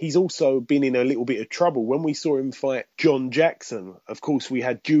lead. He's also been in a little bit of trouble. When we saw him fight John Jackson, of course, we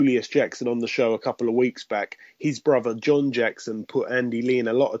had Julius Jackson on the show a couple of weeks back. His brother, John Jackson, put Andy Lee in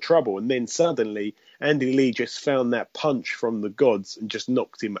a lot of trouble. And then suddenly, Andy Lee just found that punch from the gods and just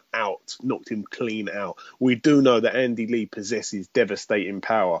knocked him out, knocked him clean out. We do know that Andy Lee possesses devastating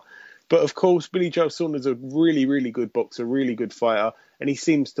power. But of course, Billy Joe Saunders is a really, really good boxer, really good fighter. And he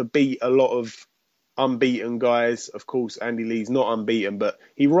seems to beat a lot of unbeaten guys. Of course, Andy Lee's not unbeaten, but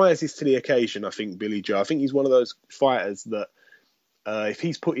he rises to the occasion, I think, Billy Joe. I think he's one of those fighters that if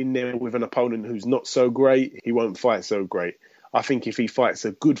he's put in there with an opponent who's not so great, he won't fight so great. I think if he fights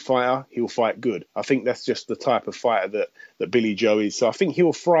a good fighter, he'll fight good. I think that's just the type of fighter that Billy Joe is. So I think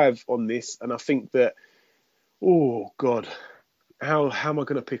he'll thrive on this. And I think that, oh, God, how am I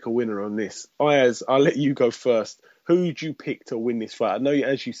going to pick a winner on this? I'll let you go first. Who would you pick to win this fight? I know,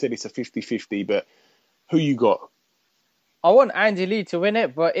 as you said, it's a 50-50, but who you got? I want Andy Lee to win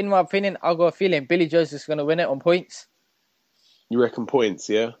it, but in my opinion, I've got a feeling Billy Joe's is going to win it on points. You reckon points,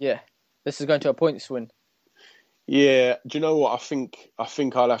 yeah? Yeah. This is going to a points win. Yeah. Do you know what? I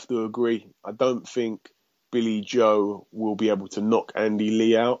think I'll have to agree. I don't think Billy Joe will be able to knock Andy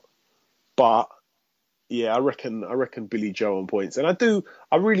Lee out. But yeah, I reckon Billy Joe on points. And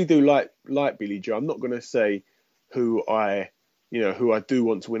I really do like Billy Joe. I'm not going to say who I do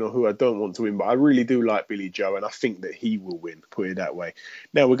want to win or who I don't want to win, but I really do like Billy Joe, and I think that he will win, put it that way.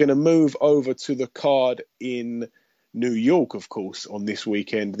 Now, we're going to move over to the card in New York, of course, on this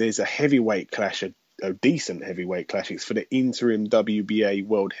weekend. There's a heavyweight clash, a decent heavyweight clash. It's for the interim WBA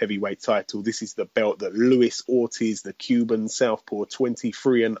World Heavyweight title. This is the belt that Luis Ortiz, the Cuban southpaw,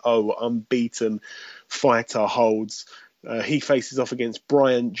 23-0, unbeaten fighter, holds. He faces off against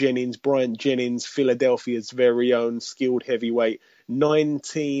Bryant Jennings. Bryant Jennings, Philadelphia's very own skilled heavyweight,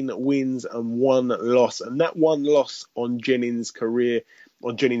 19 wins and 1 loss. And that 1 loss on Jennings'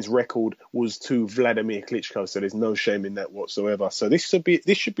 record was to Vladimir Klitschko. So there's no shame in that whatsoever. So this should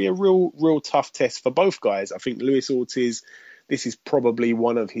be a real tough test for both guys. I think Luis Ortiz, this is probably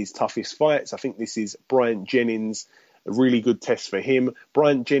one of his toughest fights. I think this is Bryant Jennings, a really good test for him.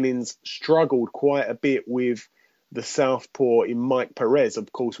 Bryant Jennings struggled quite a bit with the southpaw in Mike Perez.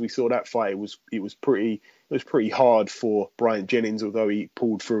 Of course, we saw that fight. It was pretty hard for Bryant Jennings, although he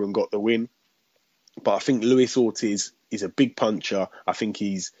pulled through and got the win. But I think Luis Ortiz is a big puncher. I think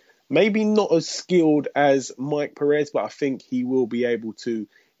he's maybe not as skilled as Mike Perez, but I think he will be able to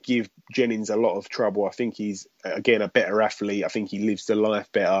give Jennings a lot of trouble. I think he's, again, a better athlete. I think he lives the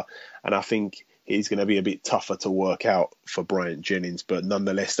life better. And I think he's going to be a bit tougher to work out for Bryant Jennings, but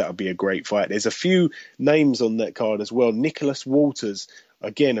nonetheless, that'll be a great fight. There's a few names on that card as well. Nicholas Walters,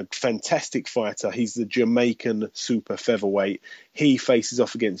 again, a fantastic fighter. He's the Jamaican super featherweight. He faces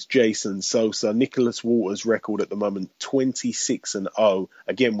off against Jason Sosa. Nicholas Walters' record at the moment, 26-0.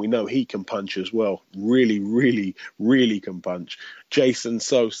 Again, we know he can punch as well. Really, really, really can punch. Jason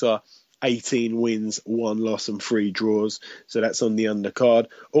Sosa, 18 wins, 1 loss and 3 draws. So that's on the undercard.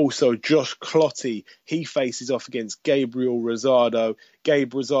 Also, Josh Clottey, he faces off against Gabriel Rosado.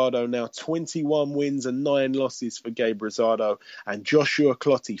 Gabe Rosado now 21 wins and 9 losses for Gabe Rosado. And Joshua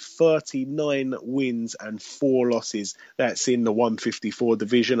Clottey, 39 wins and 4 losses. That's in the 154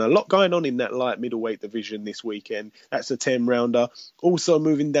 division. A lot going on in that light middleweight division this weekend. That's a 10-rounder. Also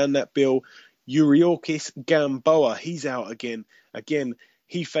moving down that bill, Yuriorkis Gamboa. He's out again.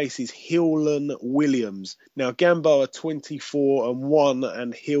 He faces Hillen Williams. Now, Gamboa 24-1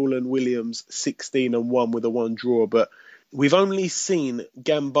 and Hillen Williams 16-1 with a 1 draw. But we've only seen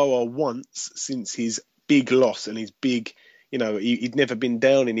Gamboa once since his big loss and his big, he'd never been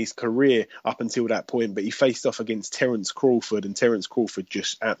down in his career up until that point. But he faced off against Terence Crawford, and Terence Crawford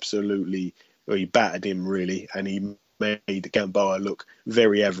just absolutely, he battered him really, and he made Gamboa look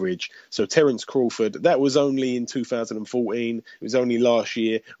very average. So Terence Crawford, that was only in 2014. It was only last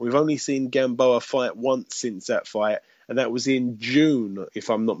year. We've only seen Gamboa fight once since that fight, and that was in June, if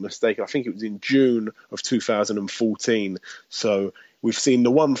I'm not mistaken. I think it was in June of 2014. So we've seen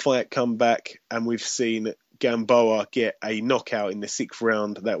the one fight come back, and we've seen Gamboa get a knockout in the 6th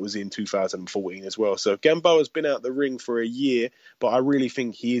round. That was in 2014 as well. So Gamboa's been out the ring for a year, but I really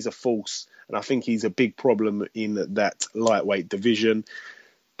think he is a force, and I think he's a big problem in that lightweight division.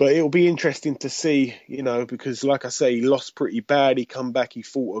 But it'll be interesting to see, because like I say, he lost pretty bad. He come back, he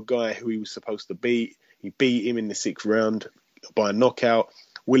fought a guy who he was supposed to beat. He beat him in the 6th round by a knockout.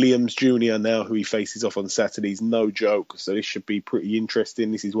 Williams Jr. now, who he faces off on Saturday, is no joke. So this should be pretty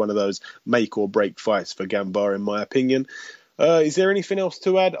interesting. This is one of those make or break fights for Gamboa, in my opinion. Is there anything else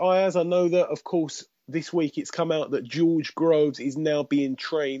to add, Ayaz? I know that, of course, this week it's come out that George Groves is now being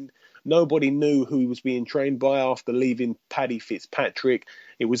trained. Nobody knew who he was being trained by after leaving Paddy Fitzpatrick.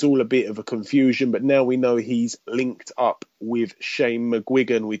 It was all a bit of a confusion, but now we know he's linked up with Shane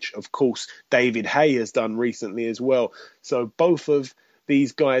McGuigan, which, of course, David Haye has done recently as well. So both of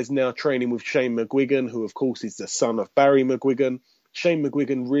these guys now training with Shane McGuigan, who, of course, is the son of Barry McGuigan. Shane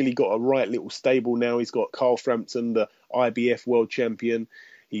McGuigan really got a right little stable now. He's got Carl Frampton, the IBF world champion.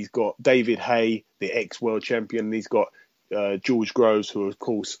 He's got David Haye, the ex-world champion. And he's got George Groves, who, of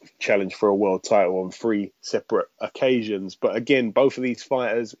course, challenged for a world title on 3 separate occasions. But again, both of these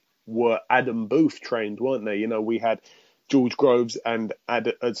fighters were Adam Booth trained, weren't they? We had George Groves and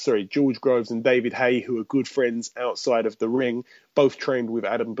David Haye, who are good friends outside of the ring, both trained with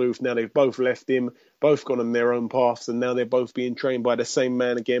Adam Booth. Now they've both left him, both gone on their own paths, and now they're both being trained by the same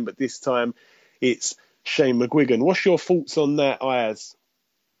man again, but this time it's Shane McGuigan. What's your thoughts on that, Ayaz?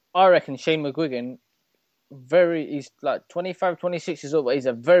 I reckon Shane McGuigan, he's like 25, 26 years old, but he's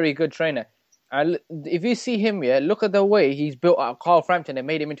a very good trainer. And if you see him, look at the way he's built up Carl Frampton and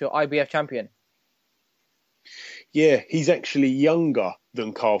made him into an IBF champion. Yeah, he's actually younger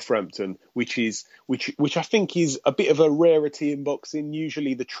than Carl Frampton, which I think is a bit of a rarity in boxing.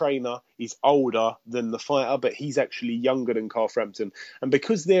 Usually the trainer is older than the fighter, but he's actually younger than Carl Frampton. And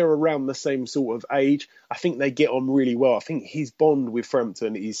because they're around the same sort of age, I think they get on really well. I think his bond with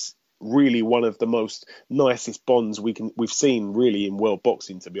Frampton is really one of the most nicest bonds we've seen really in world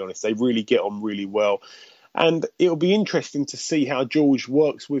boxing, to be honest. They really get on really well. And it'll be interesting to see how George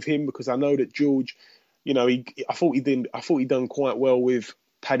works with him, because I know that George, I thought he done quite well with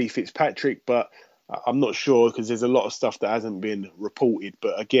Paddy Fitzpatrick, but I'm not sure because there's a lot of stuff that hasn't been reported.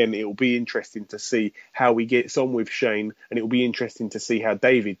 But again, it'll be interesting to see how he gets on with Shane, and it'll be interesting to see how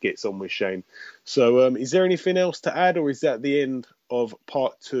David gets on with Shane. So is there anything else to add, or is that the end of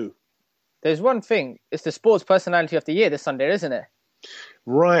part 2? There's one thing. It's the Sports Personality of the Year this Sunday, isn't it?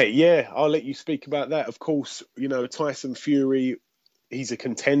 Right, yeah. I'll let you speak about that. Of course, Tyson Fury, he's a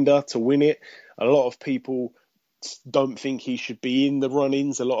contender to win it. A lot of people don't think he should be in the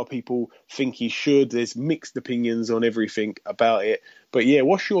run-ins. A lot of people think he should. There's mixed opinions on everything about it. But yeah,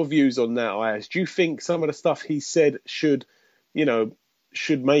 what's your views on that, Ayaz? Do you think some of the stuff he said should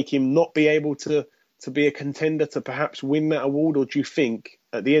make him not be able to be a contender to perhaps win that award? Or do you think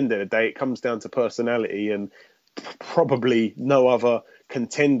at the end of the day it comes down to personality, and probably no other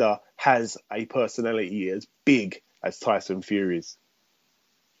contender has a personality as big as Tyson Fury's?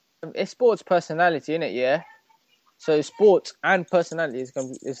 It's sports personality, isn't it? Yeah. So sports and personality is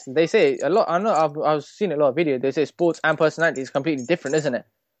they say a lot. I know I've seen a lot of videos. They say sports and personality is completely different, isn't it?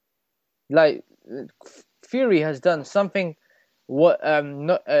 Like Fury has done something what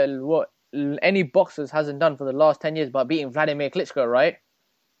any boxers hasn't done for the last 10 years by beating Vladimir Klitschko, right?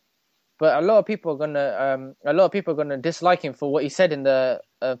 But a lot of people are gonna dislike him for what he said in the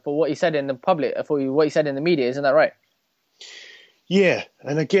public, for what he said in the media. Isn't that right? Yeah,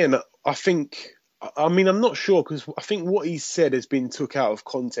 and again, I'm not sure, because I think what he said has been took out of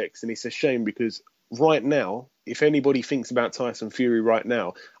context, and it's a shame, because right now, if anybody thinks about Tyson Fury right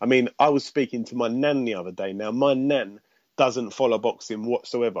now, I was speaking to my nan the other day. Now, my nan doesn't follow boxing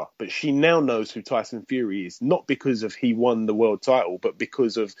whatsoever, but she now knows who Tyson Fury is, not because of he won the world title, but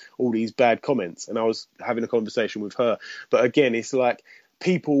because of all these bad comments. And I was having a conversation with her. But again, it's like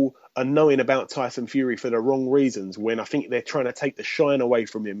people are knowing about Tyson Fury for the wrong reasons, when I think they're trying to take the shine away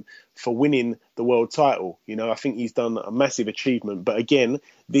from him for winning the world title. I think he's done a massive achievement. But again,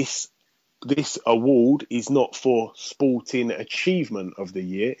 this award is not for sporting achievement of the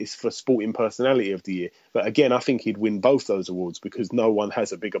year. It's for sporting personality of the year. But again, I think he'd win both those awards, because no one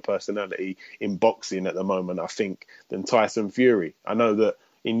has a bigger personality in boxing at the moment, I think, than Tyson Fury. I know that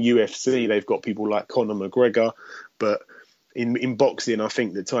in UFC, they've got people like Conor McGregor, but in boxing, I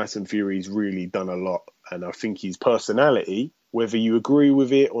think that Tyson Fury's really done a lot. And I think his personality, whether you agree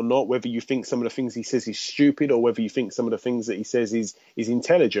with it or not, whether you think some of the things he says is stupid or whether you think some of the things that he says is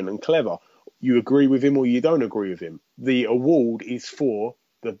intelligent and clever, you agree with him or you don't agree with him. The award is for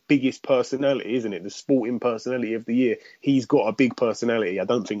the biggest personality, isn't it? The sporting personality of the year. He's got a big personality. I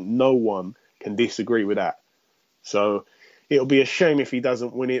don't think no one can disagree with that. So it'll be a shame if he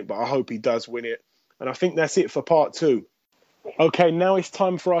doesn't win it, but I hope he does win it. And I think that's it for part 2. Okay, now it's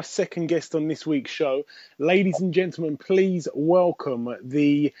time for our second guest on this week's show. Ladies and gentlemen, please welcome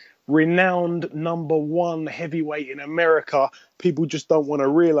the renowned #1 heavyweight in America. People just don't want to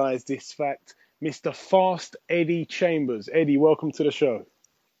realise this fact. Mr. Fast Eddie Chambers. Eddie, welcome to the show.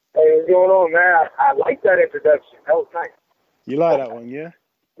 Hey, what's going on, man? I like that introduction. That was nice. You like that one, yeah?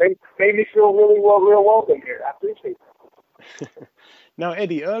 Made me feel real welcome here. I appreciate it. Now,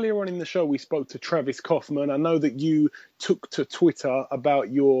 Eddie, earlier on in the show, we spoke to Travis Kaufman. I know that you took to Twitter about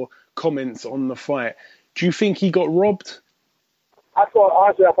your comments on the fight. Do you think he got robbed?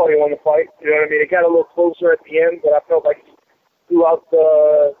 Honestly, I thought he won the fight. You know what I mean? It got a little closer at the end, but I felt like throughout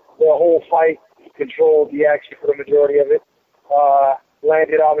the whole fight, he controlled the action for the majority of it.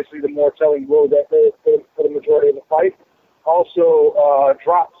 Landed, obviously, the more telling blow that for the majority of the fight. Also,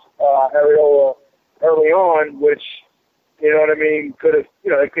 dropped Arreola early on, which, you know what I mean, could have,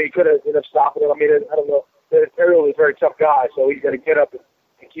 he could have ended up stopping him. I mean, I don't know. Arreola is a very tough guy, so he's got to get up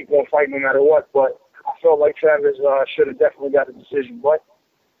and keep on fighting no matter what. But I felt like Travis should have definitely got the decision. But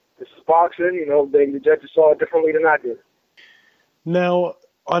this is boxing, the judges saw it differently than I did. Now,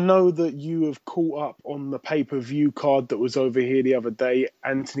 I know that you have caught up on the pay-per-view card that was over here the other day,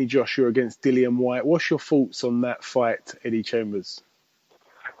 Anthony Joshua against Dillian Whyte. What's your thoughts on that fight, Eddie Chambers?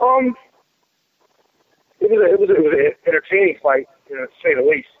 It was an entertaining fight, to say the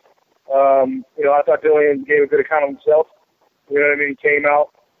least. I thought Dillian gave a good account of himself. You know what I mean? He came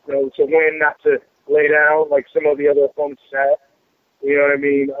out, to win, not to lay down like some of the other opponents had. You know what I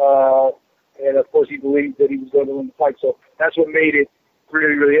mean? And of course, he believed that he was going to win the fight. So that's what made it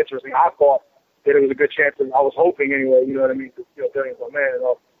really, really interesting. I thought that it was a good chance, and I was hoping anyway. You know what I mean? Dillian's my man.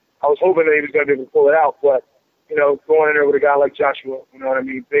 I was hoping that he was going to be able to pull it out, but going in there with a guy like Joshua, you know what I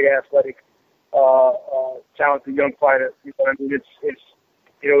mean? Big, athletic, talented young fighter. You know what I mean?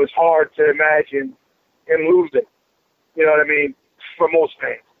 It's hard to imagine him losing. You know what I mean? For most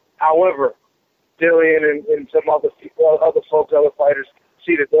fans. However, Dillian and some other folks, other fighters,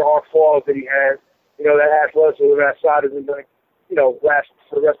 see that there are flaws that he has. That athleticism, that side isn't going to, last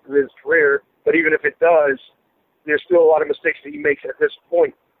for the rest of his career. But even if it does, there's still a lot of mistakes that he makes at this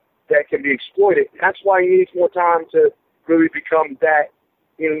point that can be exploited. That's why he needs more time to really become that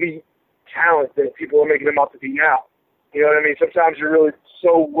elite talent that people are making him out to be now. You know what I mean? Sometimes you're really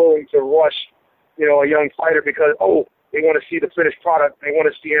so willing to rush, a young fighter because, they want to see the finished product. They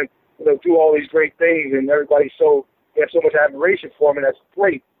want to see him, do all these great things, and they have so much admiration for him, and that's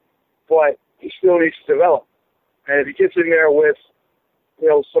great. But he still needs to develop. And if he gets in there with,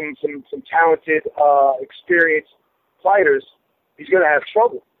 some talented, experienced fighters, he's going to have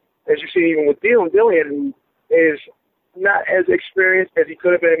trouble. As you see, even with Dillian, who is not as experienced as he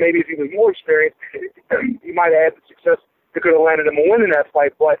could have been, and maybe if he was more experienced, he might have had the success that could have landed him a win in that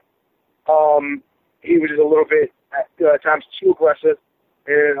fight. But he was just a little bit, at times, too aggressive,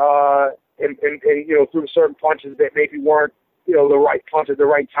 and threw certain punches that maybe weren't, the right punch at the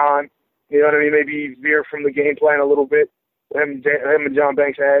right time. You know what I mean? Maybe he veered from the game plan a little bit. Him and John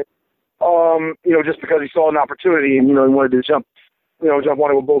Banks had, just because he saw an opportunity and he wanted to jump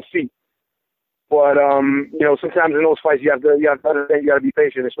on it with both feet. But sometimes in those fights you have to understand, you got to be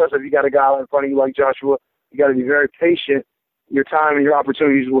patient, especially if you got a guy in front of you like Joshua. You got to be very patient. Your time and your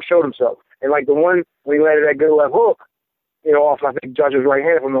opportunities will show themselves. And like the one when he landed that good left hook, off I think Joshua's right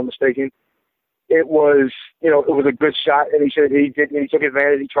hand, if I'm not mistaken, it was a good shot, and he took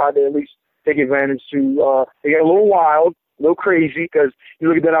advantage. He tried to at least take advantage to. He got a little wild, a little crazy, because you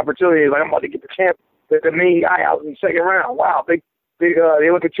look at that opportunity, like I'm about to get the main guy out in the second round. Wow, big the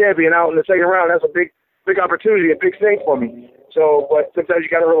Olympic champion out in the second round. That's a big opportunity, a big thing for me. So, but sometimes you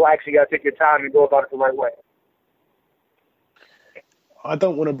got to relax. You got to take your time and go about it the right way. I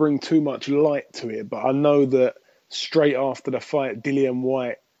don't want to bring too much light to it, but I know that straight after the fight, Dillian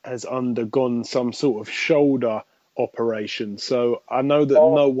Whyte has undergone some sort of shoulder operation. So I know that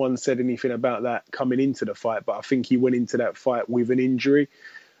no one said anything about that coming into the fight, but I think he went into that fight with an injury.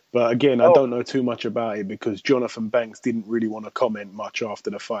 But again, I don't know too much about it because Jonathan Banks didn't really want to comment much after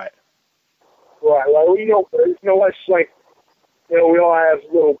the fight. Right. Well, it's like, we all have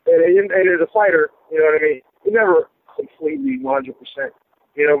little, and as a fighter, you know what I mean? You never completely 100%,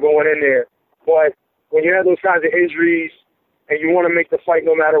 going in there. But when you have those kinds of injuries and you want to make the fight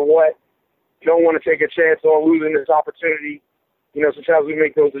no matter what, you don't want to take a chance on losing this opportunity. You know, sometimes we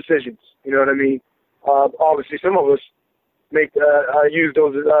make those decisions. You know what I mean? Obviously, some of us make those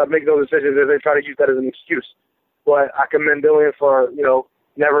decisions and they try to use that as an excuse. But I commend Dillian for, you know,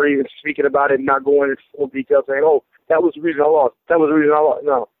 never even speaking about it, not going into full detail, saying, "Oh, that was the reason I lost. That was the reason I lost."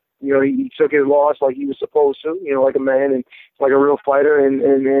 No, you know, he took his loss like he was supposed to, you know, like a man and like a real fighter,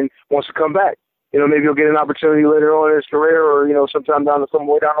 and wants to come back. You know, maybe he'll get an opportunity later on in his career, or you know, sometime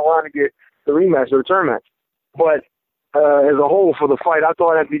somewhere down the line to get the rematch or return match. But as a whole, for the fight, I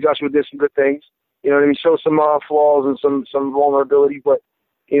thought Anthony Joshua did some good things. You know what I mean? Showed some flaws and some vulnerability, but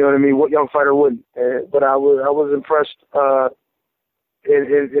you know what I mean. What young fighter wouldn't? But I was impressed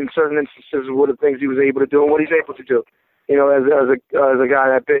in certain instances with the things he was able to do and what he's able to do. You know, as a guy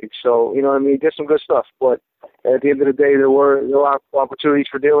that big. So you know what I mean. He did some good stuff, but at the end of the day, there were a lot of opportunities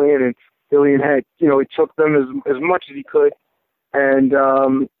for Dillian, and Dillian had, you know, he took them as much as he could, and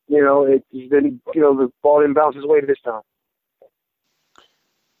you know, the ball didn't bounce his way this time.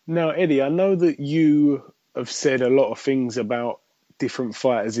 Now, Eddie, I know that you have said a lot of things about different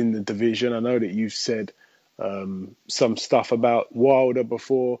fighters in the division. I know that you've said some stuff about Wilder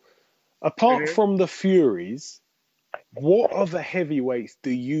before. Apart from the Furies, what other heavyweights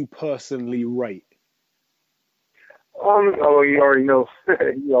do you personally rate? Oh, you already know.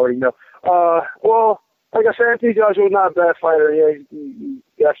 You already know. Well, like I said, Anthony Joshua was not a bad fighter. Yeah, he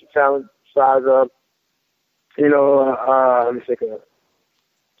got some talent, size up. You know, let me think of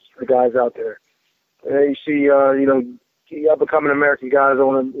the guys out there. And you see, you know, up-and-coming American guys. I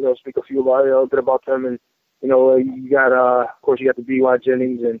want to, you know, speak a bit about them. And, you know, you got, of course, you got the B.Y.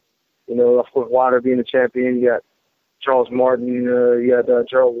 Jennings, and, you know, of course, Wilder being the champion. You got Charles Martin. You got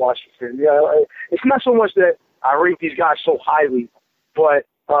Gerald Washington. Yeah, it's not so much that I rate these guys so highly, but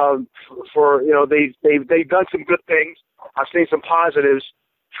for you know, they've done some good things. I've seen some positives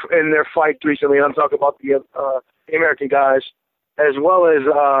in their fights recently. I'm talking about the American guys, as well as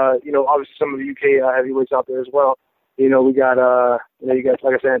you know, obviously some of the UK heavyweights out there as well. You know, we got you know, you got,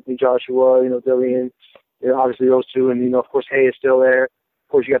 like I said, Anthony Joshua, you know, Dillian, you know, obviously those two, and you know, of course, Hay is still there. Of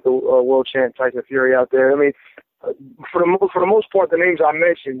course, you got the world champ Tyson Fury out there. I mean, for the most part, the names I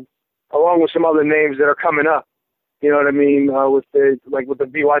mentioned, along with some other names that are coming up. You know what I mean? With the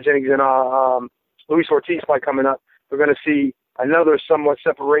B.Y. Jennings and Luis Ortiz fight coming up, we're going to see another somewhat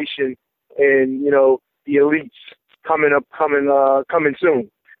separation in, you know, the elites coming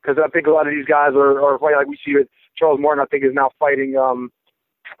soon. Because I think a lot of these guys are fighting, like we see with Charles Martin. I think is now fighting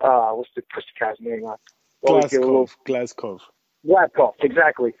what's the guy's name? Glasgow,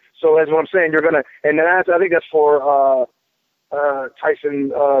 exactly. So that's what I'm saying. You're gonna, and I think that's for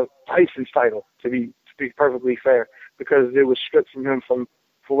Tyson's title, to be perfectly fair, because it was stripped from him for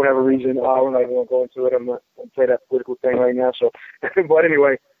whatever reason. We're not even going to go into it. I'm not going to play that political thing right now. So, but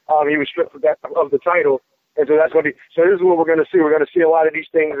anyway, he was stripped of the title, and so that's going to be. So this is what we're going to see. We're going to see a lot of these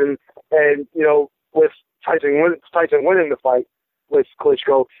things, and you know, with Tyson winning the fight with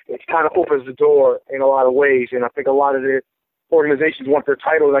Klitschko, it kind of opens the door in a lot of ways, and I think a lot of the organizations want their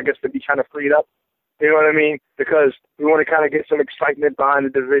titles, I guess, to be kind of freed up. You know what I mean? Because we want to kind of get some excitement behind the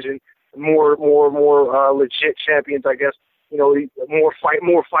division, more legit champions, I guess. You know, more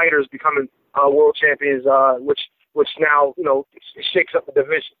fighters becoming world champions, which now, you know, it shakes up the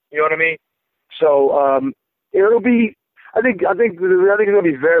division. You know what I mean? So it'll be. I think it's going to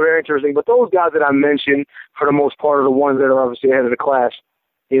be very, very interesting. But those guys that I mentioned, for the most part, are the ones that are obviously ahead of the class.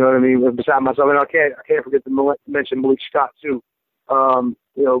 You know what I mean? Beside myself, and I can't forget to mention Malik Scott too.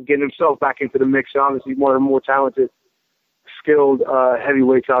 You know, getting himself back into the mix. Obviously, one of the more talented, skilled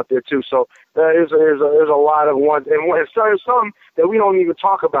heavyweights out there too. So there's a lot of ones, and there's some that we don't even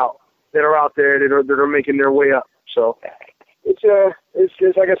talk about that are out there that are making their way up. So it's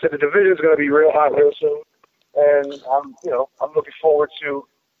like I said, the division is going to be real hot real soon, and I'm looking forward to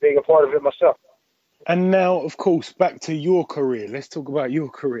being a part of it myself. And now, of course, back to your career. Let's talk about your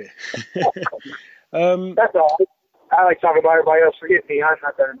career. That's all. I like talking about everybody else. Forget me. I'm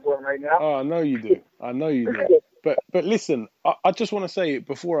not that important right now. Oh, I know you do. But listen, I just want to say it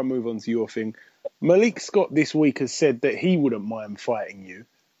before I move on to your thing. Malik Scott this week has said that he wouldn't mind fighting you.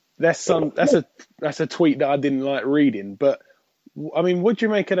 That's a tweet that I didn't like reading. But I mean, what do you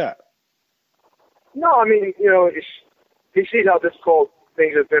make of that? No, I mean, you know, he sees how difficult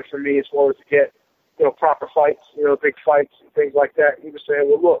things have been for me as far as to get, you know, proper fights, you know, big fights and things like that. He was saying,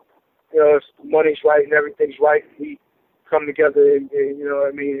 well, look, you know, if the money's right and everything's right, we come together and you know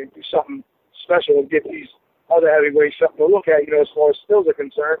what I mean, and do something special and get these other heavyweights something to look at, you know, as far as skills are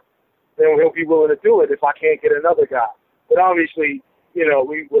concerned, then he'll be willing to do it if I can't get another guy. But obviously, you know,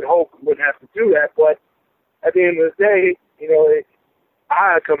 we would hope we wouldn't have to do that. But at the end of the day, you know,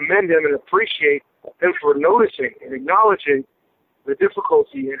 I commend him and appreciate him for noticing and acknowledging the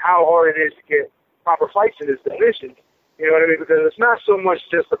difficulty and how hard it is to get proper fights in this division. You know what I mean? Because it's not so much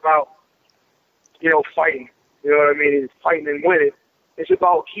just about, fighting. You know what I mean? It's fighting and winning. It's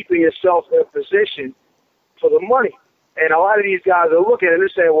about keeping yourself in a position for the money. And a lot of these guys are looking and they're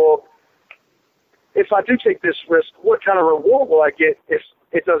saying, well, if I do take this risk, what kind of reward will I get if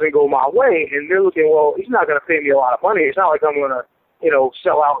it doesn't go my way? And they're looking, well, he's not going to pay me a lot of money. It's not like I'm going to,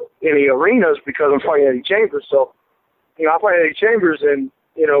 sell out any arenas because I'm fighting Eddie Chambers. So, I fight Eddie Chambers and,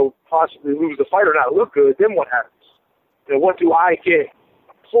 possibly lose the fight or not look good, then what happens? What do I get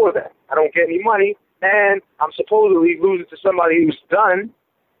for that? I don't get any money, and I'm supposedly losing to somebody who's done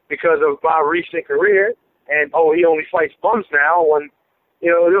because of my recent career, and, he only fights bums now, when,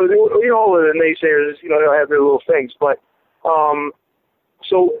 all of the naysayers, they'll have their little things. But,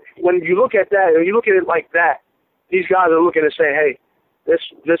 so when you look at that, and you look at it like that, these guys are looking and saying, hey,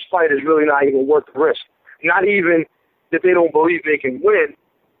 this fight is really not even worth the risk. Not even that they don't believe they can win,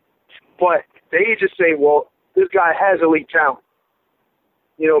 but they just say, well, this guy has elite talent.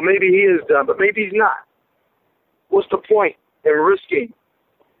 Maybe he is done, but maybe he's not. What's the point in risking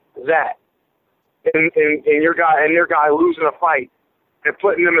that and your guy losing a fight and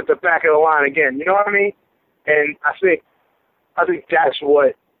putting them at the back of the line again? You know what I mean? And I think that's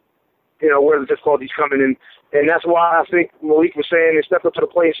what, where the difficulties come in. And that's why I think Malik was saying, they stepped up to the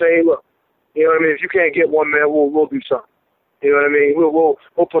plate and say, hey, look, you know what I mean? If you can't get one, man, we'll do something. You know what I mean?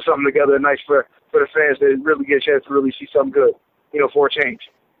 We'll put something together nice for the fans that really get a chance to really see something good, for a change.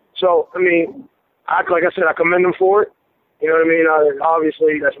 So, I mean, like I said, I commend him for it. You know what I mean?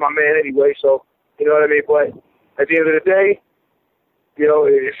 Obviously, that's my man anyway, so, you know what I mean? But at the end of the day,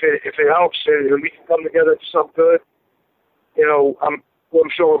 if it helps and we can come together to something good, I'm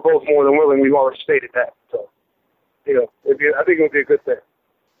sure we're both more than willing. We've already stated that. So, I think it would be a good thing.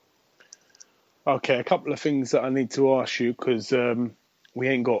 Okay, a couple of things that I need to ask you, because we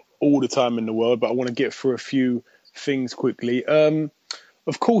ain't got all the time in the world, but I want to get through a few things quickly.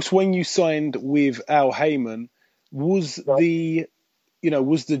 Of course, when you signed with Al Haymon, was the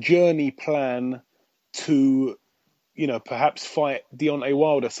journey plan to, perhaps fight Deontay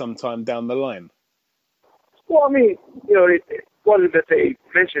Wilder sometime down the line? Well, I mean, it wasn't that they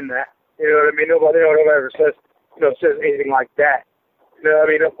mentioned that. You know what I mean? Nobody ever says anything like that. I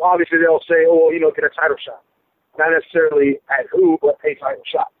mean, obviously they'll say, get a title shot. Not necessarily at who, but a title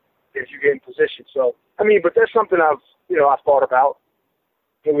shot if you get in position. So, I mean, but that's something I've thought about,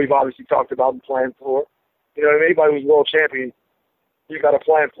 and we've obviously talked about and planned for. You know what I mean? Anybody who's world champion, you got to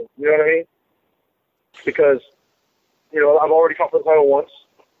plan for. You know what I mean? Because, I've already fought for the title once.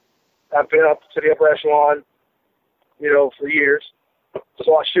 I've been up to the upper echelon, for years.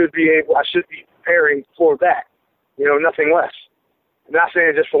 So I should be preparing for that. Nothing less. I'm not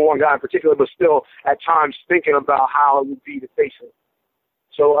saying just for one guy in particular, but still at times thinking about how it would be to face him.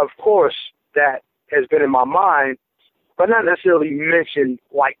 So, of course, that has been in my mind, but not necessarily mentioned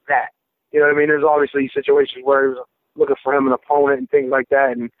like that. You know what I mean? There's obviously situations where he was looking for him an opponent and things like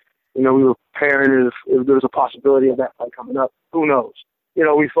that, and, we were preparing if there was a possibility of that fight coming up. Who knows?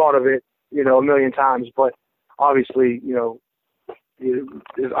 We thought of it, a million times, but obviously,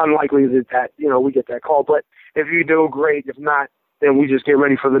 it's unlikely that we get that call. But if you do, great. If not, then we just get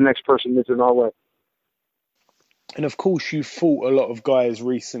ready for the next person that's in our way. And of course, you fought a lot of guys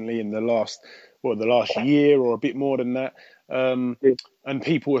recently in the last year or a bit more than that. And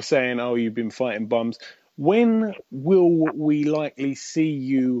people were saying, oh, you've been fighting bums. When will we likely see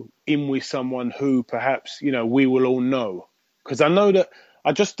you in with someone who perhaps, we will all know? Because I know that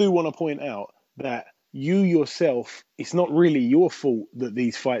I just do want to point out that you yourself, it's not really your fault that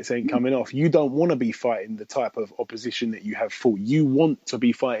these fights ain't coming off. You don't want to be fighting the type of opposition that you have fought. You want to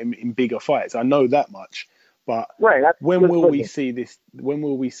be fighting in bigger fights. I know that much. But when will we see this? When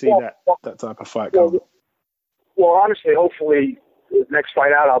will we see that type of fight come? Well, honestly, hopefully, the next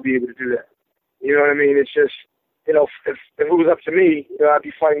fight out, I'll be able to do that. You know what I mean? It's just, if it was up to me, I'd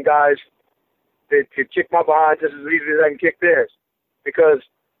be fighting guys that could kick my behind just as easily as I can kick theirs, because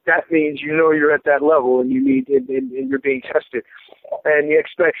that means you're at that level and and you're being tested. And you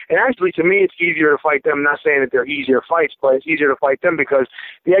expect, and actually to me it's easier to fight them. I'm not saying that they're easier fights, but it's easier to fight them because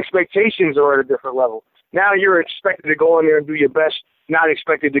the expectations are at a different level. Now you're expected to go in there and do your best, not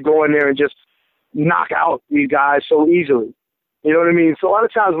expected to go in there and just knock out these guys so easily. You know what I mean? So a lot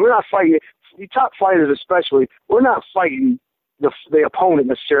of times we're not fighting, the top fighters especially, we're not fighting the opponent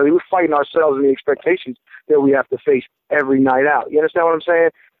necessarily. We're fighting ourselves and the expectations that we have to face every night out. You understand what I'm saying?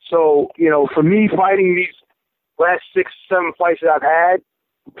 So, for me, fighting these last 6-7 fights that I've had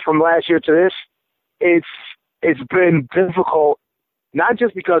from last year to this, it's been difficult Not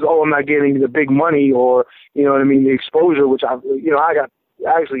just because, I'm not getting the big money or, you know what I mean, the exposure, which I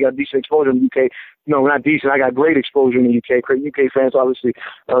actually got decent exposure in the UK. No, not decent. I got great exposure in the UK. UK fans obviously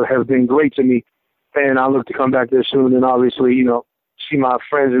have been great to me, and I look to come back there soon. And obviously, you know, see my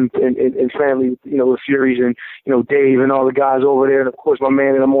friends and family, you know, with Furies and, you know, Dave and all the guys over there, and of course my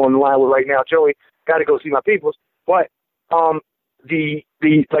man that I'm on the line with right now, Joey. Got to go see my peoples. But the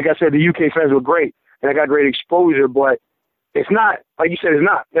like I said, the UK fans were great, and I got great exposure, but it's not, like you said, it's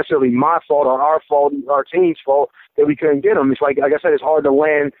not necessarily my fault or our fault, our team's fault that we couldn't get them. It's like I said, it's hard to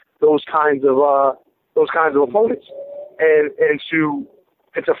land those kinds of opponents, and to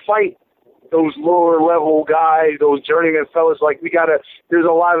fight those lower level guys, those journeyman fellas. Like there's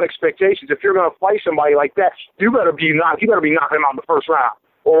a lot of expectations. If you're gonna fight somebody like that, you better be knocking them out in the first round,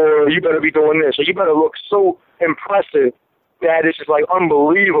 or you better be doing this, or you better look so impressive that it's just like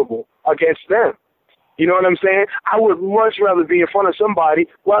unbelievable against them. You know what I'm saying? I would much rather be in front of somebody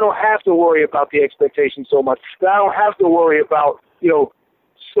who I don't have to worry about the expectations so much. That I don't have to worry about, you know,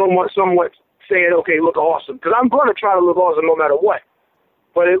 somewhat saying, okay, look awesome. Because I'm going to try to look awesome no matter what.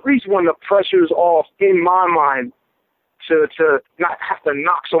 But at least when the pressure's off in my mind to not have to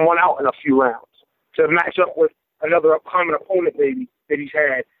knock someone out in a few rounds, to match up with another upcoming opponent maybe that he's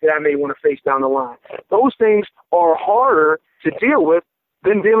had that I may want to face down the line. Those things are harder to deal with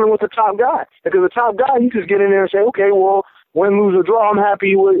than dealing with the top guy. Because the top guy, you just get in there and say, okay, well, win, lose, or draw, I'm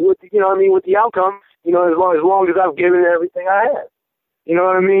happy with you know what I mean, with the outcome, you know, as long as I've given everything I have. You know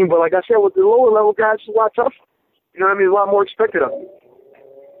what I mean? But like I said, with the lower level guys, it's a lot tougher. You know what I mean? A lot more expected of them.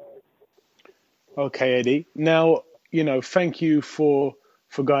 Okay, Eddie. Now, you know, thank you for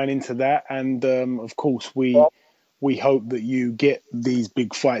going into that. And, of course, we hope that you get these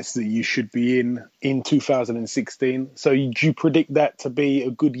big fights that you should be in 2016. So do you predict that to be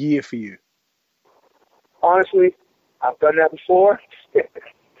a good year for you? Honestly, I've done that before.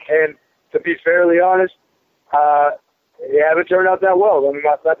 And to be fairly honest, it haven't turned out that well. I mean,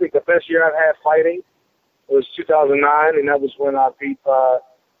 I think the best year I've had fighting was 2009, and that was when I beat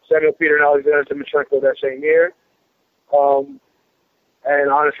Samuel Peter and Alexander Dmytrenko that same year.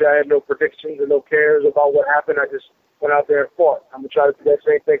 And honestly, I had no predictions and no cares about what happened. I just went out there and fought. I'm going to try to do that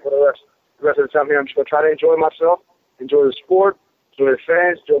same thing for the rest of the time here. I'm just going to try to enjoy myself, enjoy the sport, enjoy the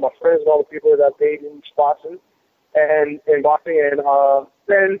fans, enjoy my friends and all the people that I've dated in boxing and in boxing. And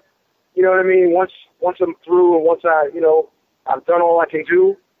then, you know what I mean, once I'm through and once I've done all I can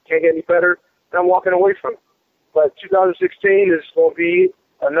do, can't get any better, then I'm walking away from it. But 2016 is going to be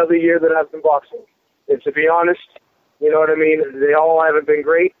another year that I've been boxing. And to be honest, you know what I mean? They all haven't been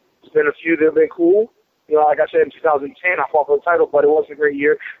great. There's been a few that have been cool. You know, like I said, in 2010, I fought for the title, but it wasn't a great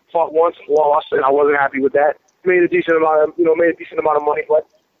year. Fought once, lost, and I wasn't happy with that. Made a decent amount of money, but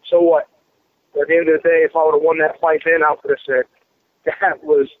so what? At the end of the day, if I would have won that fight then, I would have said that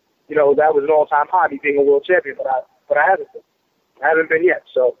was an all-time high, me being a world champion. But I haven't been. I haven't been yet.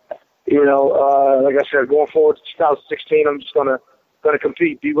 So, you know, like I said, going forward to 2016, I'm just gonna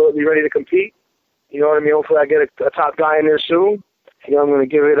compete. Be ready to compete. You know what I mean? Hopefully I get a top guy in there soon. You know, I'm going to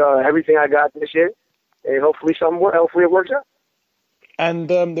give it everything I got this year. And hopefully it works out. And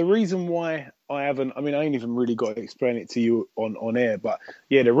the reason why I ain't even really got to explain it to you on air. But,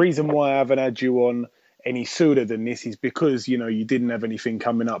 yeah, the reason why I haven't had you on any sooner than this is because, you know, you didn't have anything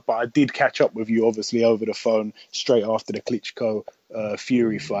coming up. But I did catch up with you, obviously, over the phone straight after the Klitschko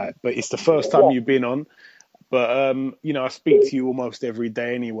Fury fight. But it's the first time you've been on. But, you know, I speak to you almost every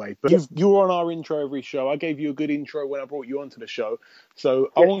day anyway. But you're on our intro every show. I gave you a good intro when I brought you onto the show. So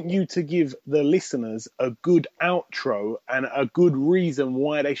I want you to give the listeners a good outro and a good reason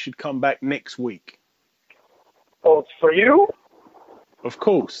why they should come back next week. Oh, it's for you? Of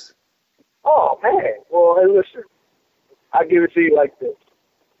course. Oh, man. Well, hey, listen. I'll give it to you like this.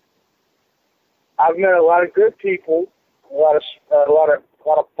 I've met a lot of good people, a lot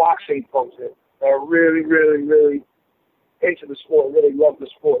of boxing folks that are really, really, really into the sport, really love the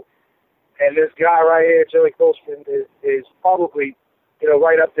sport. And this guy right here, Joey Coastman, is probably, you know,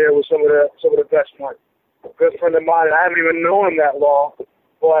 right up there with some of the best ones. A good friend of mine, and I haven't even known him that long,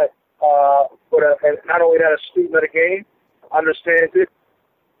 but and not only that, a student of the game, understands it,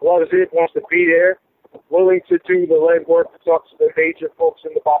 loves it, wants to be there, willing to do the legwork to talk to the major folks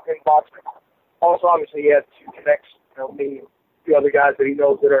in boxing. Also, obviously, he has two connects, you know, me and the other guys that he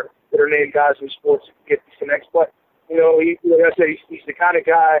knows that are named guys in sports to get these connects. But, you know, like I said, he's the kind of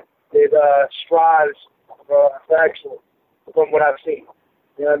guy that strives for excellence from what I've seen.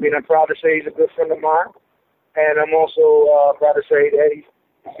 You know what I mean? I'm proud to say he's a good friend of mine. And I'm also proud to say that he's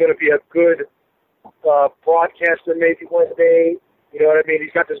going to be a good broadcaster maybe one day. You know what I mean?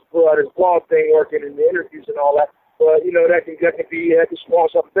 He's got this blog thing working in the interviews and all that. but that can spawn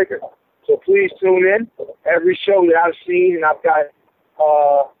something bigger. So please tune in. Every show that I've seen and I've got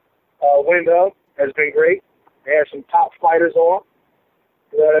wind of has been great. They have some top fighters on.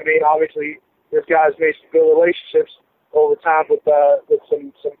 You know what I mean? Obviously, this guy's made some good relationships over time with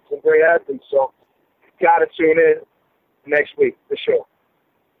some great athletes. So you got to tune in next week, for sure.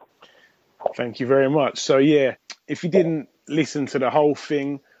 Thank you very much. So, yeah, if you didn't listen to the whole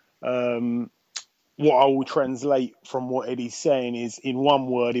thing, what I will translate from what Eddie's saying is, in one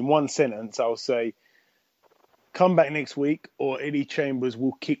word, in one sentence, I'll say, come back next week or Eddie Chambers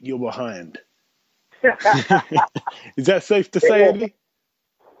will kick you behind. Is that safe to say, Eddie?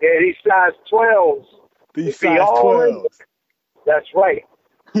 Yeah, these size 12s. These size 12s. That's right.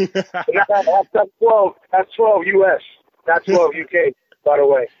 That's 12. That's 12 US. That's 12 UK, by the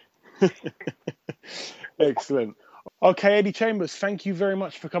way. Excellent. Okay, Eddie Chambers, thank you very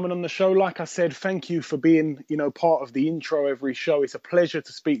much for coming on the show. Like I said, thank you for being, part of the intro every show. It's a pleasure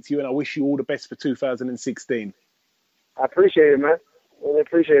to speak to you, and I wish you all the best for 2016. I appreciate it, man. Really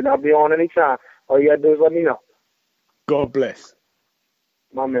appreciate it. I'll be on anytime. All you got to do is let me know. God bless.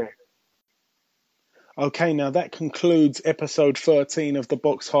 My man. Okay, now that concludes episode 13 of the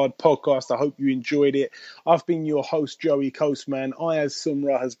Box Hard podcast. I hope you enjoyed it. I've been your host, Joey Coastman. Ayaz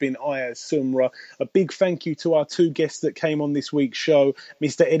Sumra has been Ayaz Sumra. A big thank you to our two guests that came on this week's show,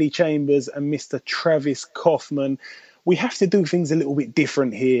 Mr. Eddie Chambers and Mr. Travis Kaufman. We have to do things a little bit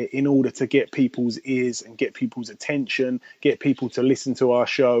different here in order to get people's ears and get people's attention, get people to listen to our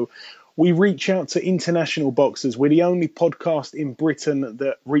show. We reach out to international boxers. We're the only podcast in Britain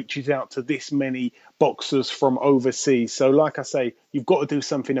that reaches out to this many boxers from overseas. So like I say, you've got to do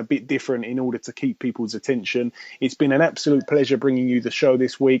something a bit different in order to keep people's attention. It's been an absolute pleasure bringing you the show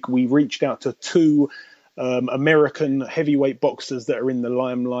this week. We reached out to two American heavyweight boxers that are in the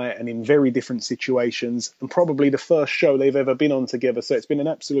limelight and in very different situations, and probably the first show they've ever been on together. So it's been an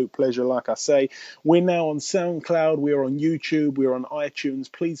absolute pleasure, like I say. We're now on SoundCloud, we're on YouTube, we're on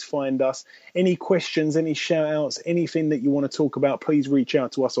iTunes. Please find us. Any questions, any shout outs, anything that you want to talk about, please reach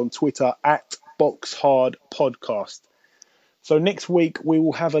out to us on Twitter at BoxHardPodcast. So next week we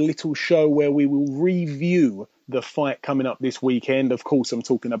will have a little show where we will review the fight coming up this weekend. Of course, I'm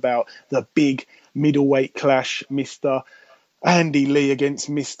talking about the big middleweight clash, Mr. Andy Lee against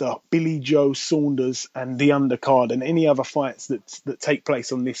Mr. Billy Joe Saunders, and the undercard and any other fights that take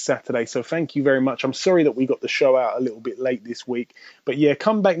place on this Saturday. So thank you very much. I'm sorry that we got the show out a little bit late this week. But yeah,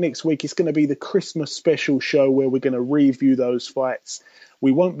 come back next week. It's going to be the Christmas special show where we're going to review those fights.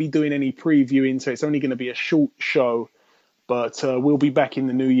 We won't be doing any previewing, so it's only going to be a short show. But we'll be back in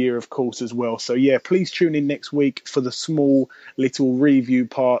the new year, of course, as well. So, yeah, please tune in next week for the small little review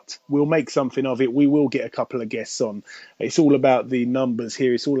part. We'll make something of it. We will get a couple of guests on. It's all about the numbers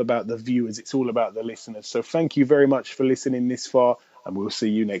here. It's all about the viewers. It's all about the listeners. So thank you very much for listening this far, and we'll see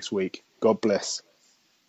you next week. God bless.